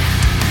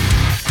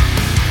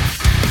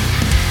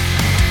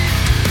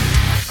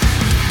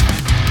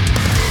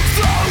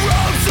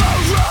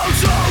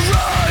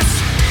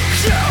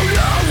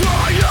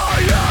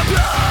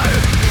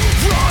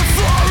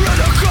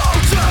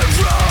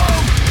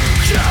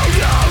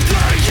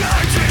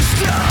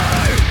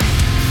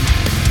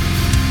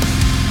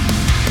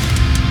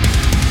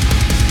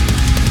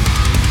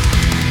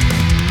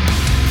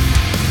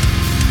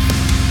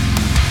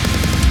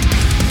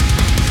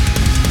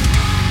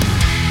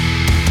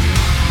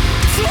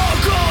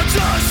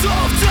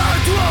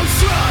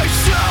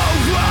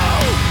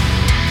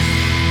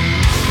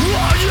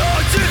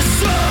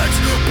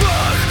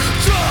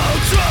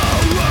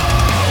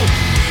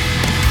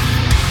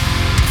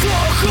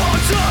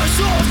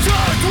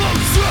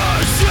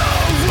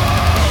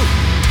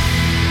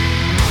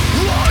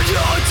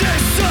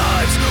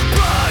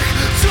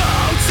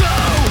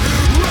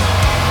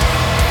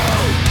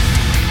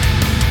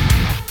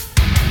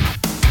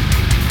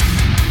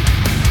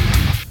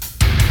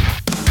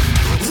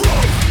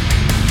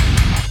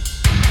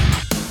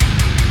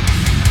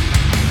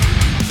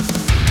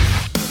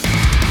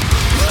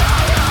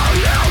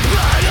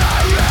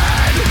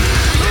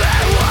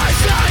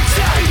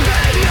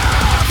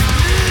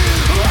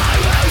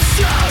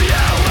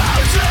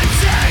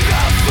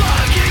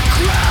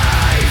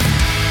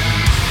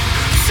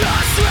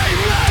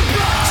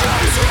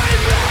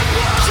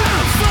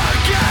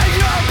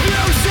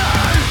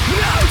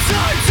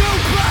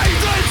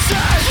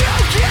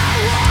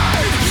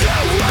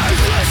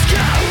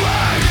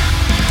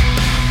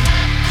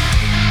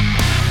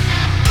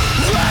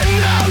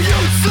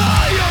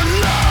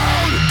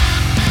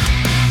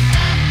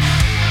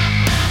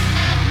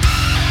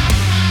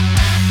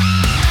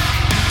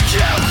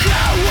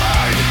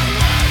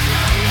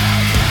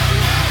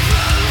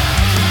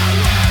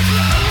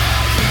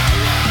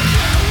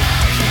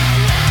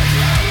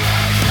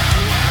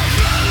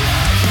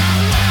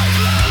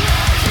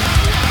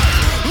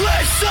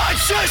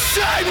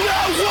 shame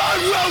no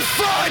one will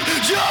find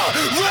your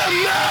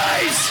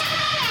remains.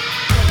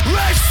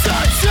 It's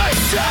such a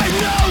shame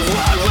no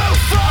one will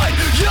find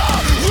your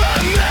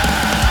remains.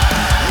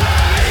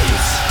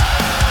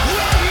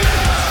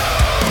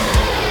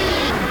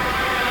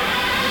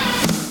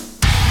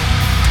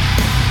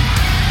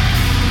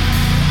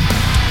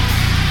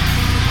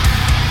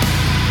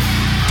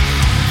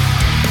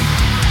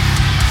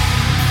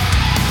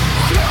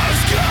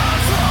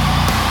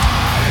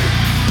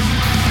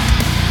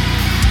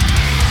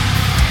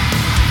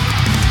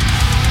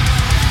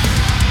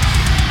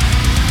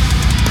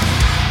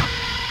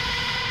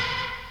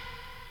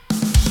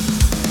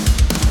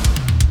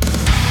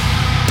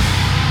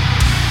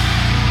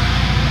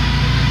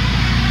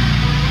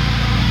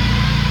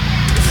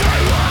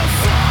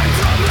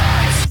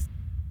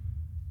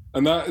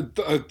 And that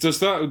does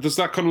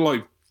that kind of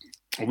like,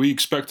 are we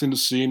expecting to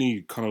see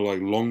any kind of like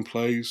long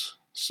plays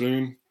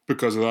soon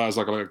because of that as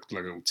like a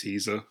little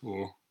teaser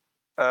or?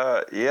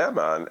 Yeah,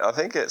 man. I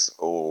think it's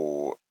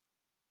all.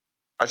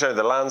 Actually,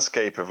 the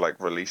landscape of like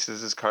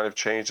releases has kind of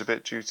changed a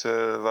bit due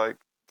to like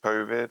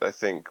COVID. I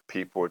think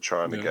people are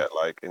trying to get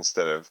like,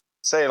 instead of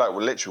say like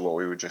literally what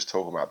we were just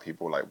talking about,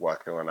 people like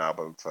working on an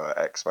album for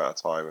X amount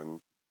of time, and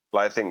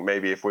like I think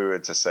maybe if we were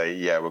to say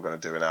we're going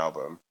to do an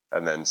album,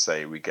 and then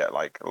say we get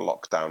like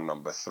lockdown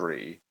number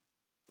 3,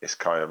 it's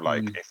kind of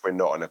like if we're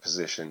not in a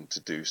position to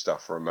do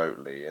stuff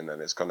remotely, and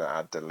then it's going to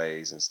add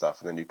delays and stuff,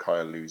 and then you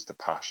kind of lose the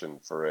passion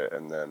for it,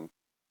 and then,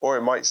 or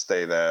it might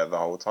stay there the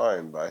whole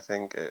time. But I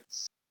think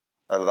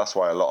and that's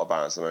why a lot of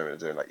bands at the moment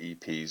are doing like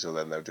EPs, or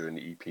then they'll do an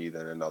EP,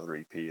 then another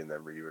EP, and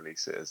then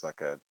re-release it as like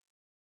a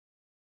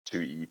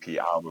 2 EP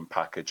album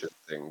package of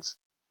things.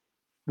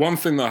 One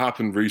thing that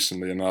happened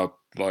recently, and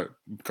like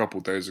a couple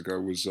of days ago,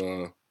 was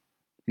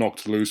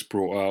Knocked Loose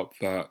brought out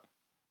that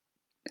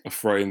a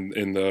fray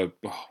in the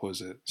what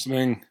was it?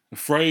 Something a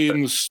fray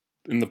in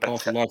the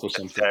path of life or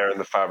something. Tear in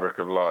the fabric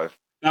of life.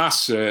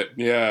 That's it.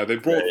 Yeah, they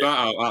brought that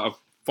out of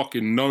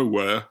fucking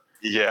nowhere.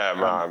 Yeah,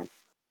 man.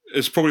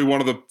 It's probably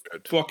one of the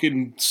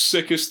fucking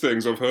sickest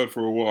things I've heard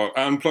for a while,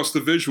 and plus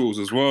the visuals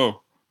as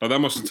well. Like, that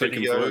must have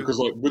taken, because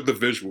like with the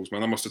visuals,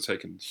 man, that must have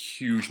taken a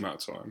huge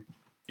amount of time.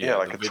 Yeah,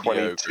 like a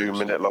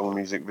 22-minute long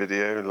music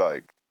video,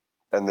 like,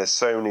 and there's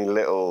so many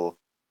little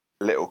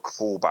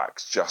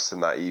callbacks just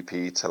in that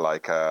EP to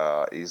like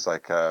he's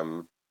like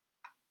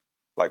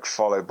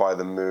Followed by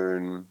the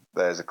Moon.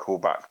 There's a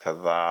callback to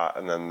that,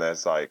 and then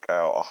there's like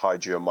I'll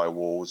Hide You on My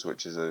Walls,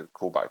 which is a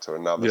callback to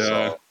another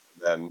song.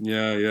 And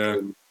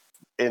then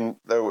in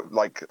the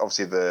like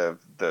obviously the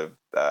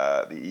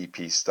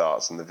EP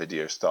starts and the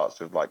video starts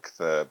with like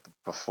the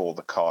before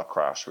the car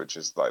crash, which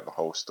is like the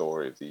whole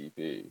story of the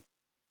EP.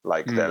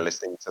 Like they're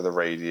listening to the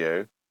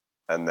radio,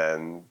 and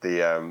then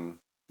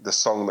the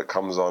song that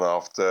comes on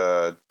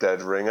after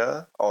Dead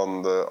Ringer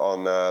on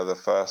the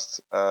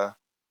first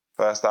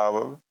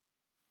album.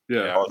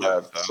 Yeah.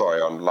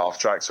 On Laugh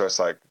Track. So it's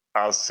like,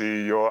 I'll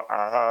see your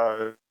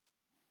eyes.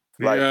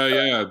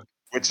 Like,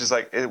 which is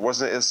like, it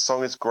wasn't his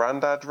song his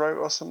granddad wrote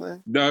or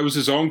something? No, it was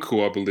his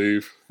uncle, I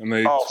believe. And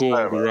they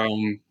toured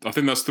around. I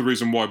think that's the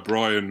reason why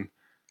Brian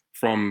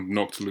from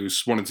Knocked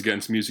Loose wanted to get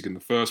into music in the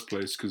first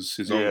place, because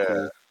his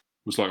uncle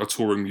was like a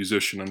touring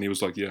musician, and he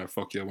was like,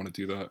 fuck yeah, I want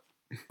to do that.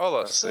 Oh,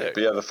 that's sick.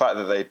 But yeah, the fact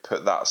that they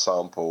put that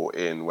sample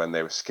in when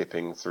they were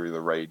skipping through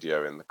the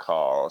radio in the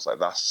car, I was like,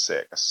 that's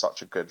sick. That's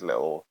such a good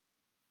little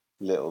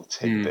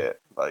tidbit.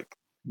 Like,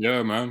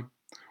 yeah, man.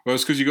 Well,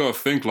 it's because you got to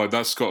think like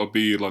that's got to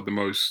be like the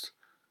most,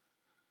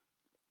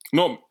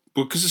 not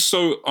because it's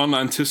so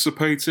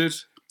unanticipated.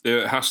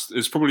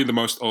 It's probably the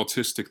most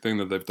artistic thing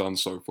that they've done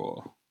so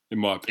far, in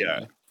my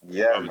opinion.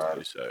 Yeah,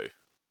 man. So.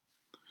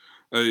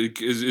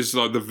 It's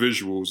like the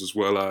visuals as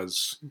well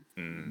as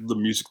the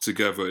music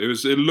together.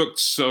 It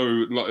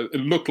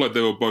looked like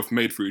they were both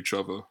made for each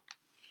other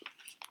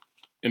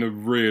in a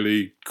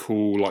really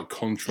cool like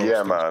contrast.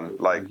 Yeah, man.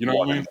 Like, you know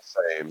what I mean?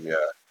 The same.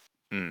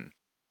 Yeah.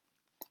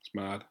 It's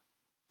mad.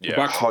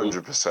 Yeah,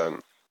 100%.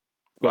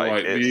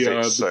 Like it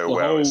fits so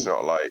well. It's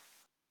not like.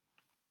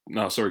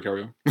 No, sorry,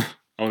 carry on. I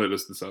want to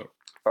list this out.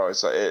 Oh,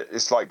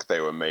 it's like they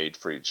were made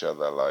for each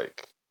other.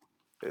 Like,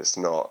 it's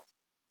not.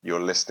 You're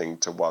listening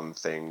to one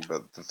thing,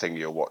 but the thing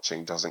you're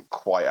watching doesn't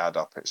quite add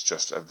up. It's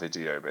just a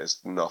video, but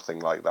it's nothing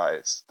like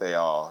that. They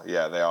are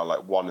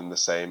like one and the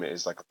same. It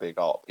is like a big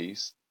art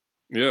piece.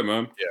 Yeah,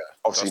 man. Yeah.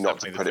 Obviously, not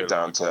to put it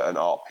down to an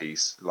art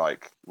piece,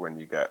 like when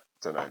you get,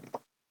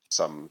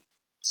 some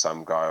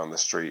guy on the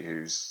street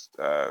who's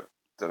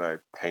don't know,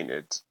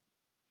 painted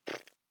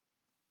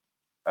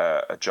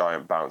a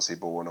giant bouncy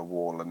ball on a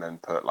wall and then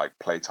put like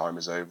 "Playtime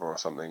is over" or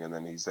something, and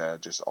then he's there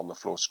just on the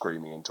floor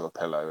screaming into a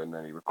pillow, and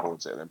then he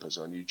records it and then puts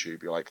it on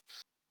YouTube. You're like,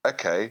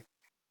 okay,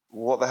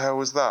 what the hell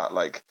was that?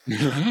 Like,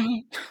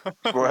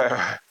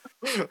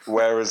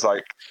 whereas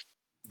like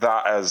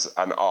that as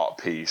an art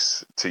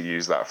piece, to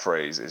use that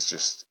phrase, is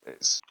just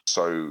it's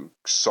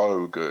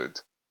so good.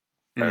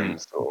 And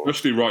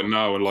especially right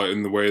now, and like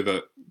in the way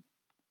that,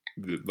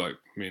 like,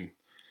 I mean,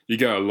 you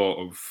get a lot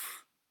of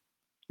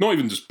not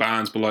even just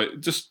bands, but like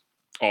just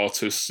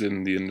artists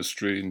in the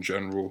industry in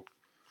general.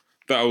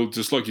 That'll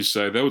just, like you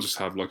say, they'll just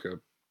have like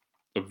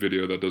a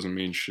video that doesn't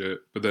mean shit,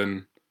 but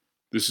then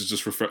this is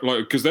just like,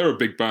 because they're a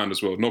big band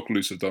as well. Knock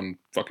Loose have done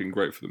fucking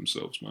great for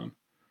themselves, man.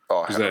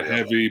 Because they're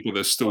heavy, but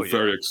they're still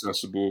very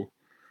accessible.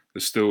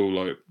 They're still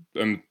like,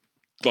 and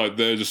like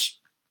they're just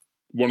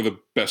one of the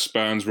best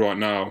bands right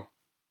now,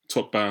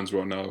 top bands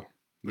right now.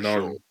 For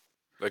sure.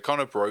 They kind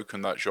of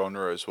broken that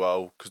genre as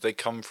well, because they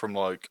come from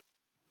like,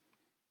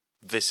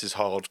 this is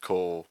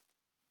hardcore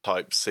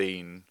type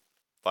scene,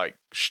 like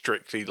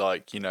strictly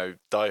like, you know,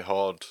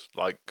 die-hard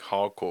like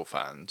hardcore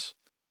fans.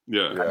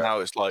 Yeah. And now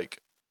it's like,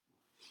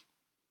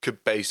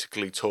 could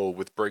basically tour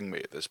with Bring Me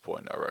at this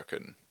point, I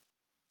reckon.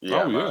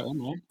 Yeah,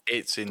 man.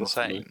 It's insane.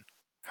 Definitely.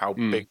 How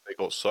big they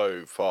got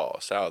so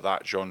fast out of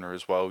that genre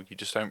as well. You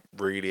just don't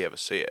really ever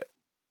see it.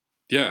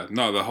 Yeah,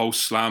 no, the whole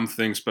slam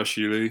thing,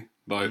 especially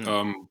like,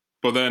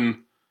 but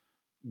then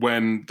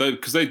when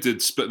because they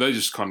did split, they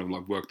just kind of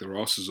like worked their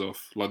asses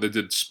off. Like they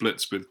did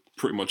splits with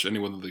pretty much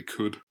anyone that they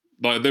could.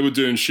 Like they were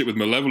doing shit with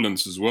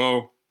Malevolence as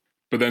well.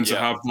 But then to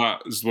have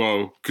that as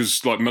well,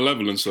 because like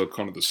Malevolence are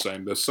kind of the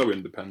same. They're so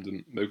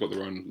independent. They've got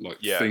their own like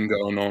thing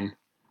going on.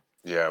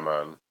 Yeah,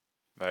 man.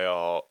 They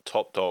are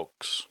top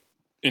dogs.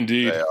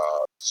 Indeed. They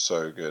are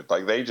so good.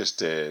 Like they just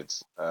did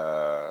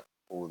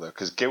all the,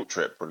 because Guilt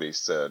Trip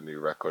released a new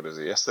record, is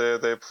it yesterday or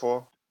the day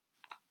before?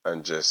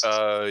 And just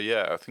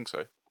yeah, I think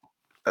so.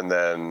 And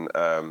then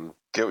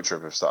Guilt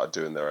Trip have started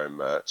doing their own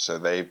merch, so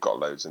they've got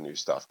loads of new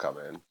stuff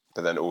coming.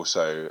 But then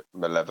also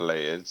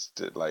Malevolated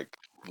did like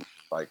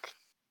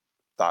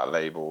that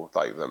label,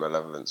 like the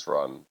Malevolence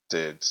run,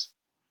 did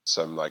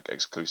some like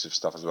exclusive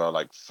stuff as well,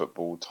 like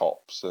football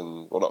tops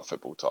and, well, not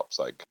football tops,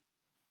 like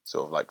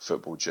sort of like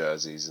football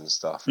jerseys and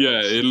stuff.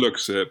 Yeah, it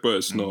looks it, but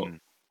it's not.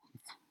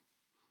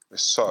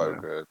 It's so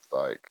good.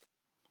 Like,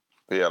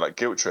 but yeah, like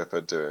Guilt Trip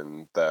are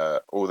doing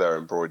all their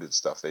embroidered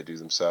stuff they do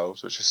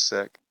themselves, which is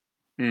sick.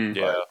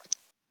 Yeah. Like,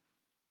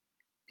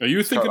 are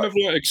you thinking of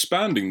like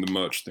expanding the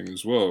merch thing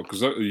as well?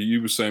 Because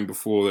you were saying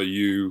before that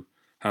you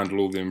handle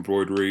all the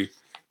embroidery.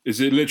 Is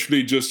it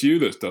literally just you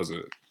that does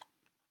it?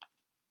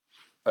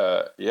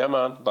 Yeah,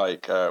 man.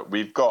 Like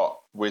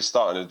we're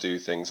starting to do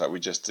things like we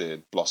just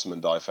did Blossom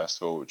and Die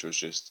Festival, which was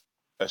just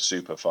a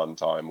super fun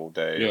time all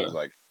day. Yeah. It was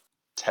like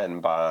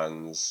 10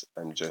 bands,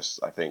 and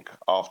just I think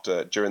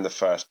during the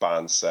first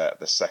band set,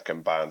 the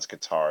second band's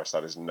guitarist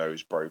had his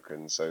nose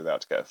broken, so they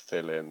had to get a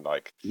fill in.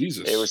 Like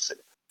Jesus. It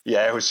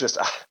was just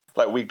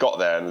like we got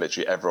there and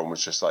literally everyone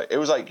was just like, it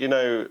was like, you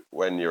know,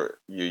 when you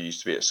used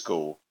to be at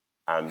school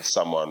and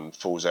someone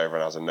falls over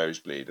and has a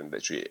nosebleed, and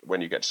literally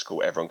when you get to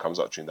school, everyone comes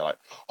up to you and they're like,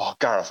 "Oh,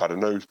 Gareth had a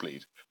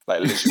nosebleed."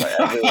 Like literally,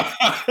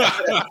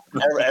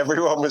 like,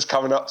 everyone was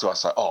coming up to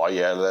us like, "Oh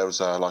yeah, there was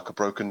like a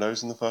broken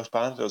nose in the first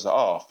band." It was like,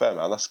 "Oh, fair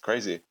man, that's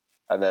crazy."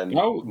 And then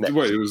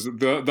wait, was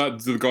did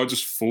the guy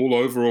just fall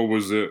over, or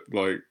was it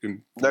like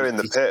in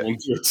the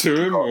pit to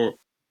him, or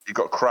he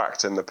got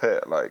cracked in the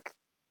pit? Like,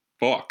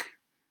 fuck.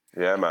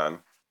 Yeah, man.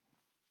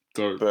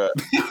 Dope. But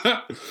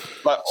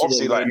like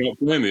obviously, so like not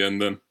play in the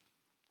end then.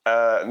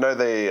 No,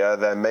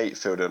 their mate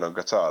filled in on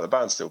guitar. The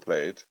band still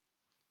played.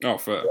 Oh,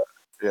 fair.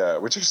 Yeah,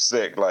 which is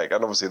sick. Like,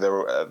 and obviously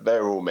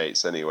they're all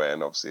mates anyway,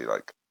 and obviously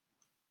like,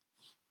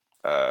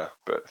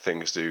 but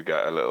things do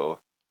get a little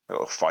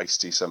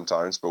feisty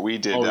sometimes. But we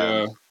did. Oh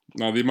yeah.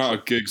 Now the amount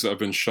of gigs that have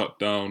been shut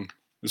down.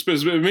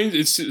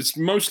 It's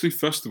mostly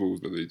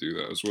festivals that they do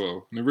that as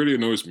well, and it really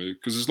annoys me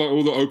because it's like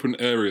all the open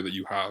area that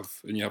you have,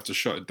 and you have to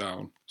shut it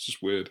down. It's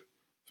just weird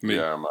for me.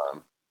 Yeah,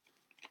 man.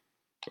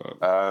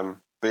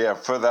 But yeah,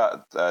 for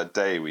that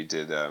day we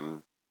did.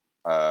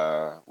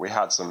 We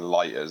had some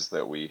lighters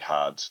that we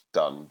had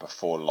done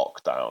before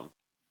lockdown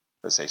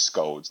that say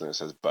Scolds and it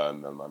says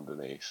 "burn them"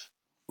 underneath.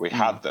 We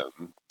had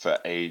them for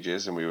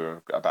ages, and we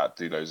were about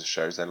to do loads of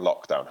shows. Then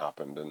lockdown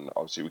happened, and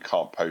obviously we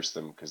can't post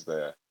them because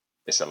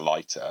it's a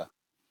lighter.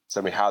 So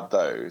we had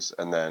those,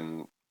 and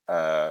then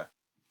I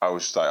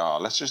was just like, "Oh,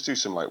 let's just do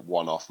some like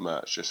one-off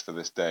merch just for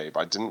this day." But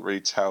I didn't really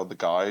tell the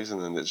guys,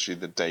 and then literally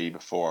the day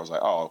before, I was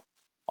like, "Oh,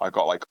 I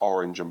got like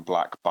orange and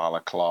black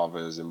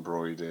balaclavas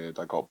embroidered.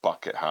 I got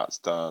bucket hats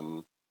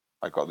done.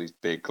 I got these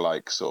big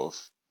like sort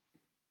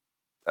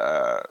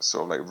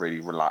of like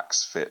really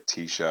relaxed fit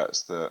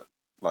t-shirts that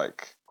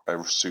like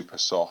are super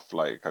soft.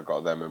 Like I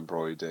got them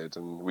embroidered,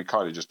 and we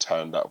kind of just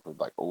turned up with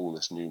like all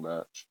this new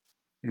merch."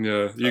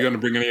 Yeah, you're going to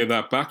bring any of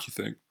that back? You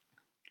think?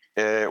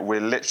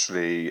 We're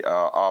literally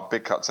our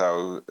big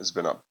cutout has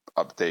been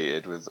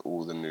updated with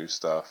all the new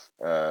stuff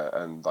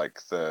and like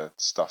the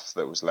stuff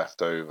that was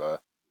left over.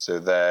 So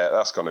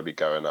that's going to be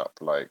going up.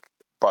 Like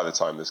by the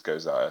time this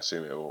goes out, I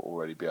assume it will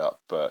already be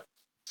up. But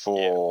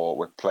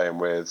we're playing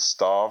with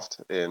Starved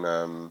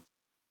in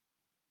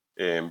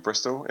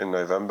Bristol in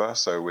November,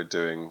 so we're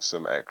doing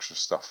some extra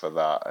stuff for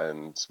that,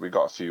 and we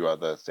got a few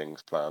other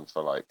things planned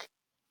for like.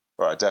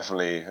 Right,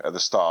 definitely at the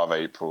start of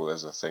April,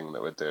 there's a thing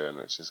that we're doing,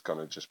 which is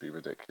gonna just be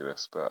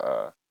ridiculous.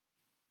 But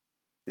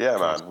yeah,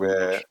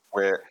 man,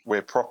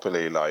 we're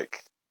properly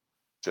like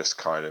just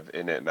kind of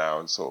in it now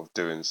and sort of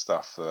doing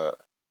stuff that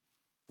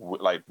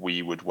like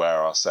we would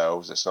wear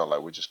ourselves. It's not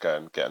like we're just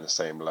getting the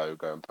same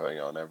logo and putting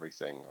it on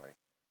everything. Like,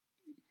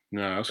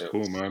 no, that's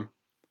cool, man.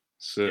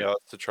 Sick. Yeah,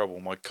 that's the trouble.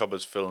 My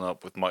cupboard's filling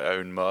up with my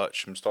own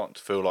merch. I'm starting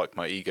to feel like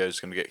my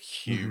ego's going to get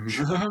huge.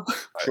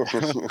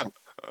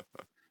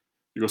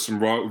 You got some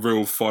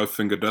real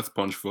 5-finger death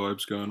punch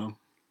vibes going on.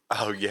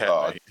 Oh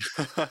yeah,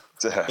 mate.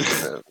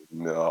 Definitely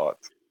not.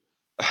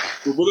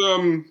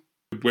 Well,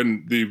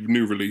 when the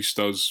new release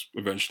does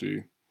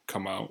eventually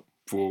come out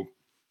for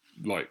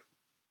like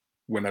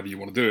whenever you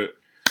want to do it,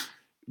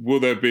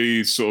 will there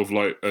be sort of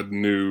like a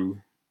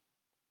new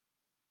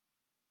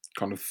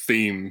kind of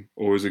theme,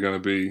 or is it going to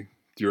be,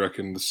 do you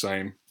reckon, the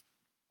same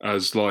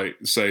as like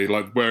say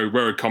like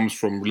where it comes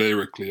from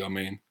lyrically? I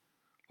mean,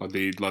 like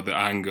the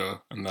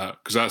anger and that,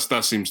 because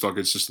that seems like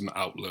it's just an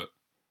outlet.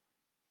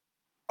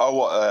 Oh,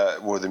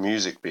 what? Will the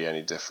music be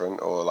any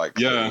different, or like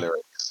the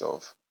lyrics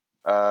sort of?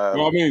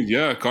 Well, I mean,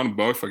 yeah, kind of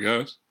both, I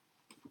guess.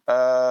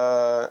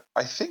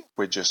 I think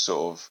we're just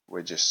sort of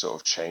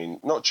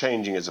not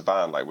changing as a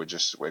band. Like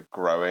we're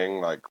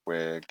growing. Like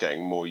we're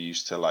getting more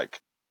used to like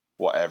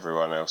what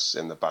everyone else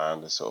in the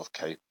band is sort of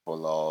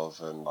capable of,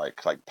 and like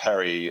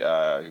Perry,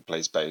 who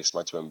plays bass,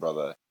 my twin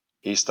brother,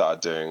 he started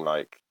doing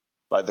like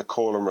the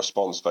call and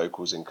response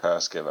vocals in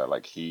Curse Giver.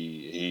 Like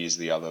he's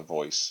the other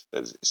voice.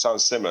 It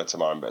sounds similar to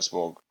mine, but it's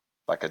more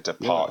like a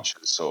departure,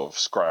 sort of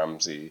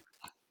scramsy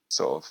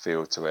sort of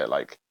feel to it.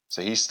 Like,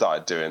 so he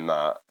started doing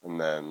that,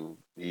 and then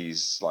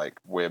he's like,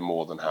 we're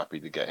more than happy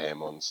to get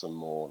him on some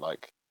more,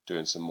 like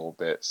doing some more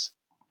bits.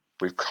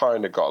 We've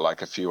kind of got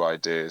like a few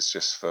ideas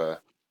just for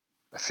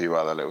a few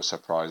other little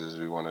surprises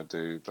we want to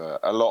do, but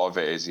a lot of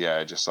it is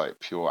just like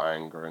pure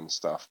anger and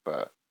stuff.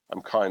 But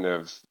I'm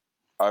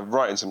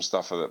writing some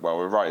stuff that,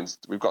 well,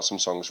 we've got some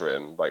songs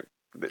written, like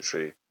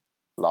literally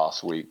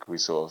last week we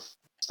sort of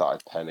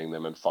started penning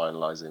them and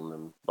finalizing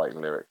them like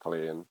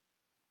lyrically, and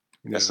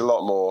it's a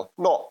lot more,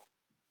 not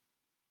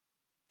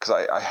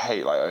because I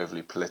hate like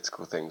overly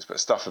political things, but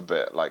stuff a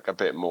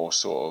bit more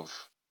sort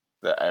of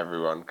that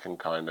everyone can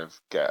kind of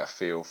get a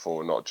feel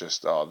for, not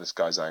just, oh, this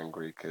guy's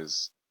angry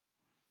because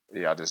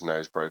he had his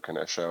nose broken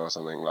at a show or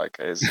something. Like,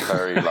 it's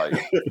very like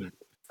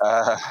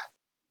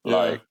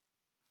like,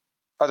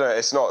 I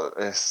don't know,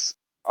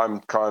 I'm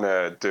kind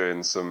of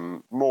doing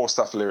some more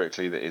stuff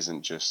lyrically that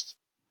isn't just,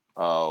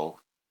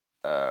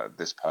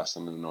 this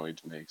person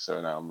annoyed me,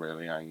 so now I'm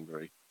really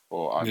angry.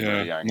 Or I'm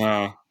really angry.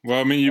 Nah. Well,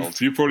 I mean,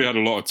 you probably had a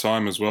lot of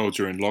time as well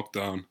during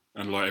lockdown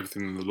and like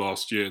everything in the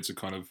last year to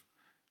kind of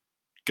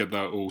get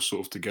that all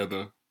sort of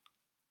together.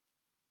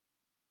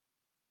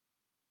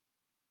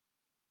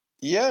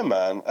 Yeah,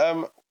 man.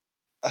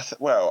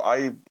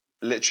 I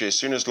literally, as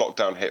soon as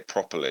lockdown hit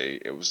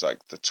properly, it was like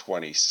the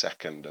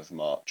 22nd of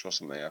March or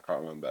something, I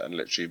can't remember. And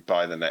literally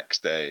by the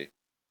next day,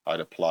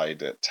 I'd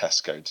applied at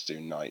Tesco to do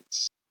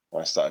nights.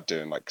 And I started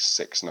doing like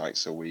 6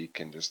 nights a week,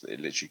 and just it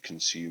literally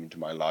consumed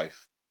my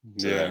life.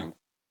 So then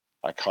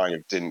I kind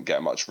of didn't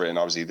get much written.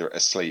 I was either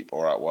asleep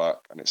or at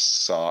work, and it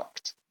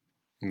sucked.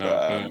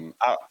 No,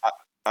 but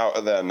out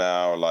of there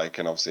now, like,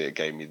 and obviously it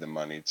gave me the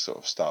money to sort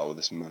of start all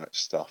this merch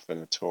stuff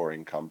and a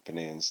touring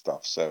company and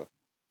stuff. So,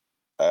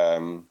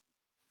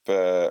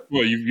 but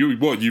well,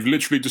 you've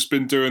literally just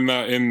been doing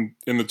that in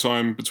the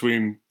time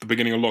between the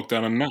beginning of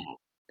lockdown and now.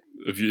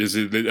 Has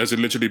it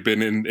literally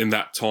been in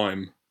that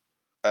time?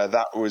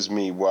 that was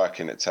me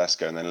working at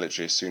Tesco, and then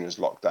literally as soon as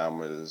lockdown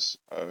was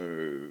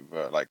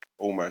over, like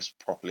almost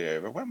properly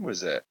over. When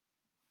was it?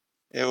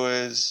 It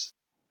was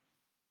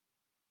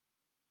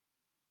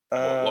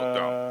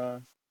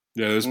lockdown.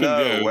 Yeah,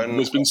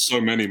 there's been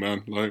so many,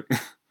 man. Like,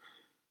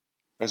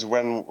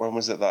 when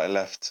was it that I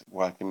left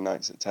working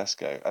nights at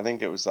Tesco? I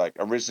think it was like,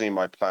 originally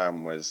my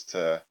plan was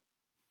to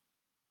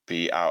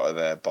be out of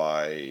there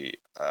by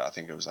I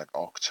think it was like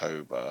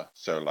October,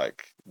 so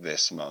like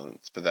this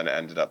month. But then it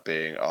ended up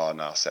being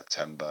now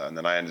September, and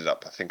then I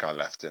think I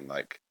left in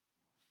like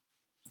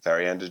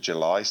very end of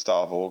July,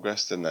 start of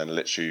August, and then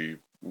literally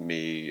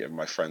me and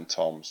my friend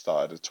Tom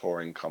started a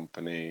touring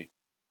company.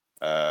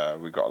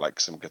 We got like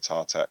some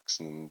guitar techs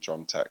and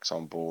drum techs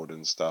on board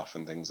and stuff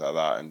and things like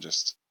that, and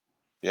just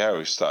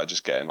we started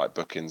just getting like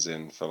bookings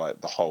in for like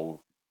the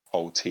whole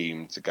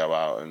team to go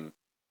out and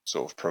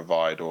sort of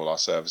provide all our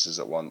services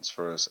at once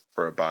for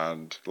a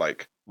band.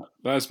 Like,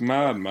 that's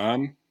mad,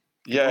 man.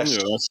 Yes,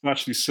 that's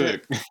actually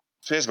sick.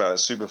 Cheers, man.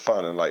 It's super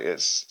fun, and like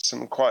it's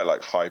some quite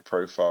like high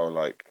profile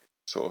like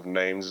sort of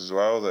names as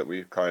well that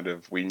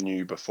we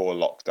knew before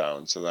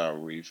lockdown. So now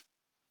we've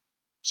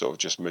sort of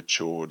just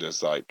matured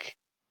as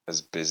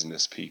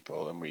business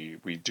people, and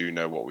we do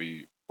know what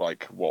we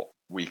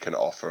can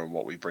offer and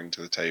what we bring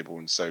to the table,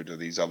 and so do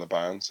these other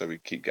bands. So we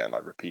keep getting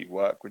like repeat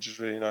work, which is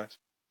really nice.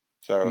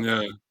 So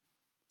yeah,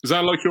 is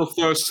that like your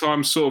first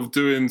time sort of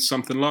doing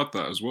something like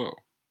that as well?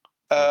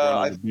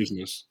 Running a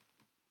business.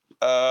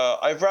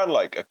 I've ran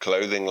like a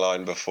clothing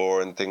line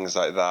before and things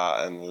like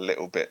that, and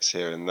little bits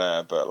here and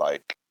there, but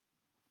like.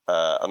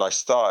 And I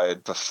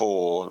started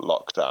before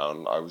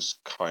lockdown. I was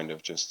kind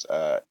of just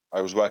I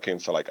was working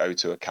for like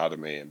O2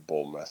 Academy in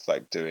Bournemouth,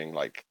 like doing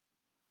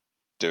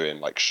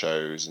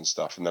shows and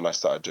stuff. And then I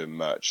started doing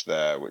merch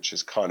there, which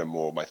is kind of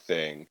more my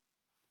thing.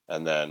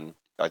 And then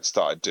I'd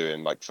started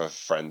doing like for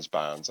friends'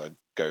 bands, I'd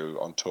go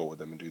on tour with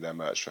them and do their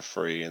merch for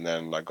free. And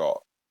then I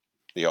got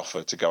the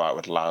offer to go out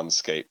with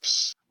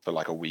Landscapes for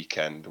like a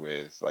weekend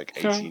with like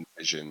 18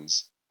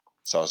 Visions.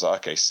 So I was like,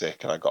 okay,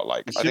 sick. And I got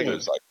like, I think it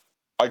was like,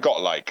 I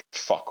got like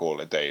fuck all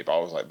a day, but I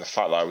was like, the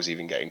fact that I was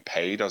even getting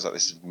paid, I was like,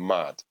 this is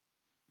mad.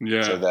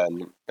 Yeah. So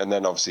then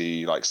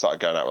obviously like started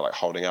going out with like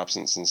Holding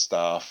Absence and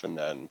stuff, and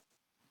then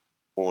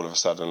all of a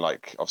sudden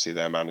like obviously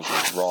their manager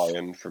was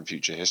Ryan from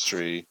Future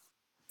History,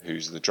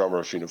 who's the drummer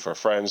of Funeral for a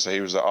Friend. So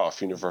he was like, oh,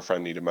 Funeral for a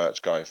Friend need a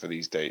merch guy for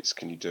these dates.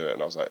 Can you do it?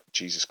 And I was like,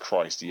 Jesus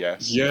Christ,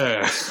 yes.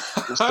 Yeah.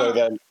 So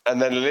then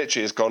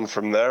literally it's gone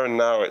from there, and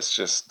now it's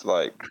just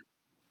like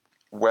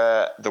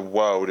where the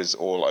world is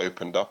all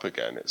opened up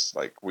again. It's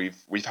like we've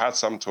had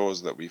some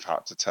tours that we've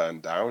had to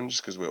turn down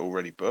just because we're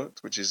already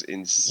booked, which is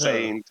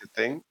insane to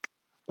think.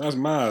 That's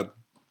mad.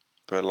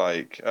 But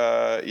like,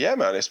 yeah,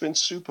 man, it's been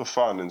super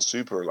fun and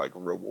super like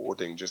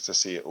rewarding just to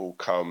see it all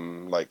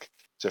come like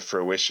to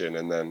fruition.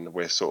 And then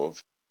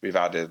we've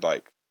added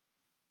like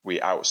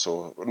not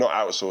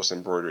outsource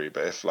embroidery,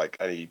 but if like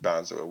any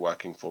bands that we're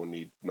working for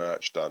need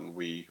merch done,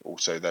 we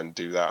also then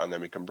do that, and then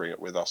we can bring it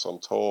with us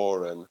on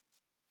tour. And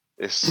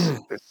it's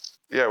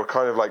yeah, we're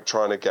kind of like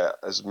trying to get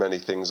as many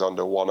things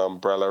under one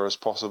umbrella as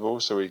possible,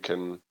 so we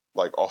can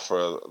like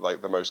offer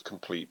like the most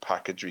complete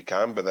package we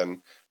can. But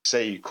then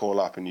say you call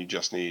up and you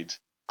just need,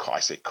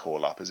 I say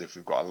call up as if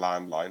we've got a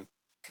landline.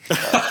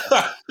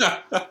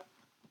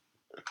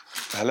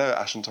 Hello,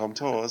 Ash and Tom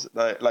Tours.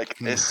 Like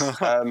it's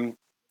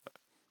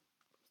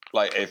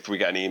like if we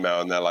get an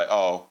email and they're like,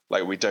 oh,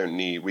 like we've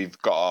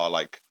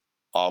got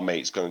our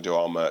mate's going to do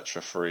our merch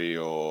for free,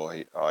 or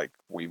like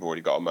we've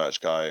already got a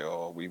merch guy,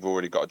 or we've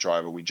already got a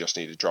driver, we just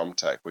need a drum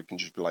tech. We can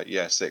just be like,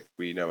 yeah, sick,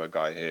 we know a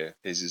guy here,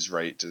 here's his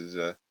rate,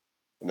 and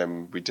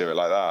then we do it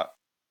like that.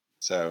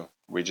 So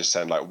we just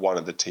send like one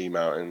of the team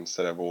out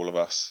instead of all of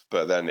us.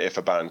 But then if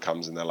a band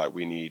comes and they're like,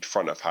 we need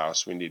front of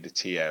house, we need a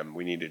TM,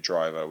 we need a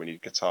driver, we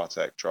need guitar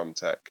tech, drum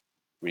tech,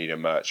 we need a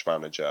merch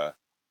manager,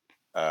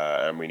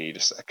 and we need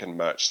a second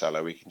merch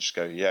seller, we can just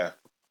go, yeah,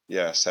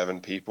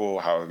 7 people,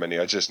 however many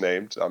I just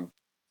named.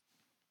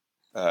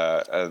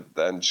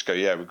 And just go,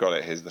 yeah, we've got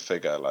it, here's the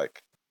figure.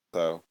 Like,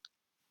 so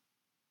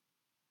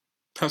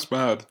that's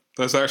mad.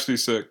 That's actually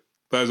sick.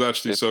 That is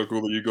actually so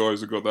cool that you guys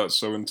have got that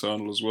so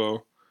internal as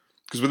well.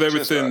 Because with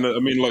everything, I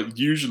mean, like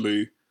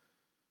usually,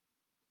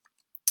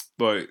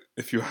 like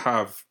if you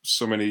have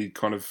so many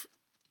kind of,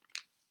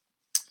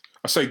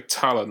 I say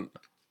talent,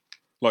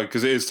 like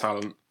because it is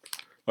talent.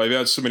 Like if you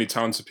had so many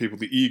talented people,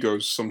 the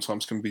egos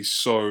sometimes can be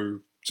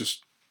so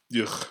just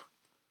yuck,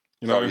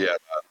 you know. Oh, yeah,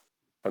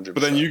 100%.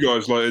 But then you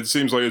guys, like, it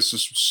seems like it's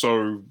just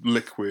so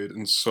liquid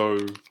and so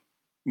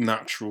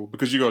natural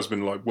because you guys have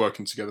been like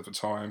working together for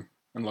time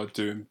and like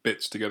doing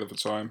bits together for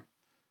time.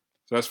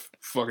 So that's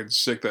fucking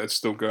sick that it's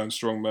still going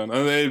strong, man.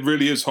 And it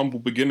really is humble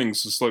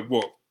beginnings. It's like,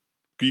 what?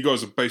 You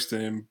guys are based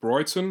in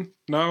Brighton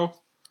now?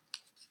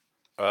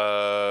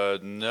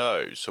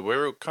 No. So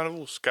we're kind of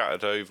all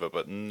scattered over,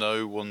 but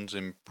no one's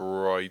in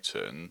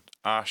Brighton.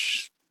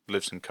 Ash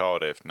lives in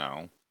Cardiff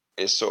now.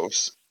 It's sort of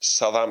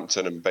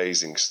Southampton and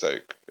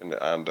Basingstoke and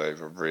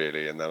Andover,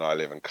 really, and then I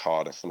live in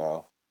Cardiff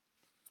now.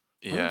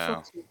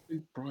 Yeah.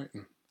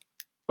 Brighton.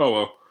 Oh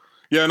well,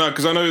 yeah, no,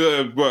 because I know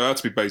that it had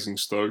to be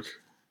Basingstoke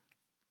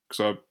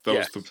because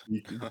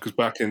because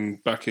back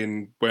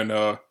in when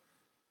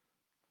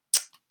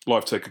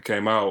Live Taker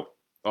came out,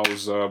 I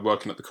was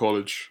working at the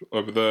college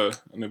over there,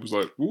 and it was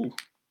like, ooh.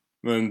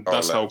 And then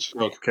that's how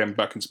Kirk came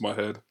back into my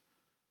head,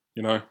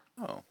 you know.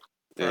 Oh,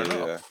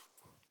 Yeah.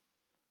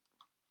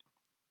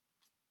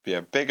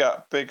 Yeah,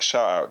 big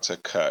shout out to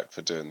Kirk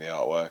for doing the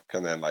artwork,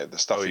 and then like the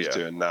stuff he's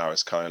doing now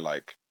is kind of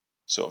like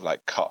sort of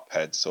like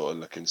Cuphead sort of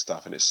looking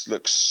stuff, and it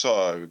looks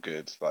so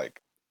good.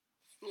 Like,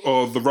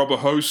 oh, the rubber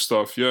hose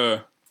stuff,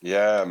 yeah.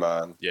 Yeah,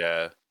 man.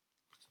 Yeah.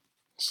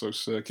 So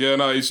sick. Yeah,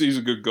 no, he's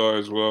a good guy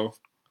as well.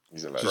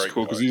 He's a just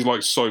cool because he's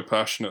like so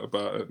passionate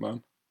about it,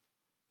 man.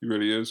 He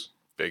really is.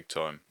 Big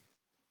time.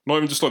 Not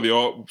even just like the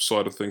art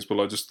side of things, but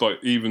like just like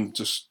even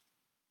just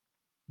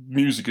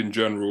music in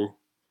general.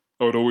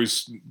 I would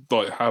always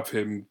like have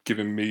him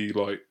giving me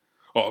like,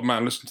 oh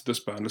man, listen to this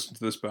band, listen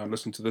to this band,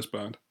 listen to this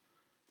band.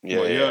 Yeah,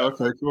 like, yeah,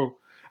 okay, cool.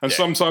 And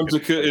sometimes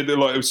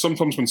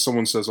sometimes when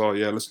someone says, oh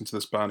yeah, listen to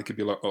this band, it could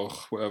be like,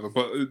 oh, whatever.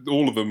 But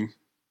all of them,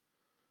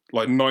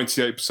 like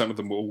 98% of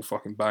them were all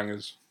fucking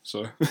bangers.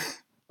 So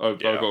I've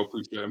got to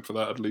appreciate him for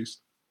that at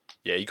least.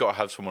 Yeah, you got to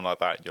have someone like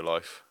that in your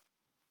life.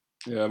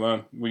 Yeah,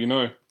 man. Well, you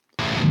know,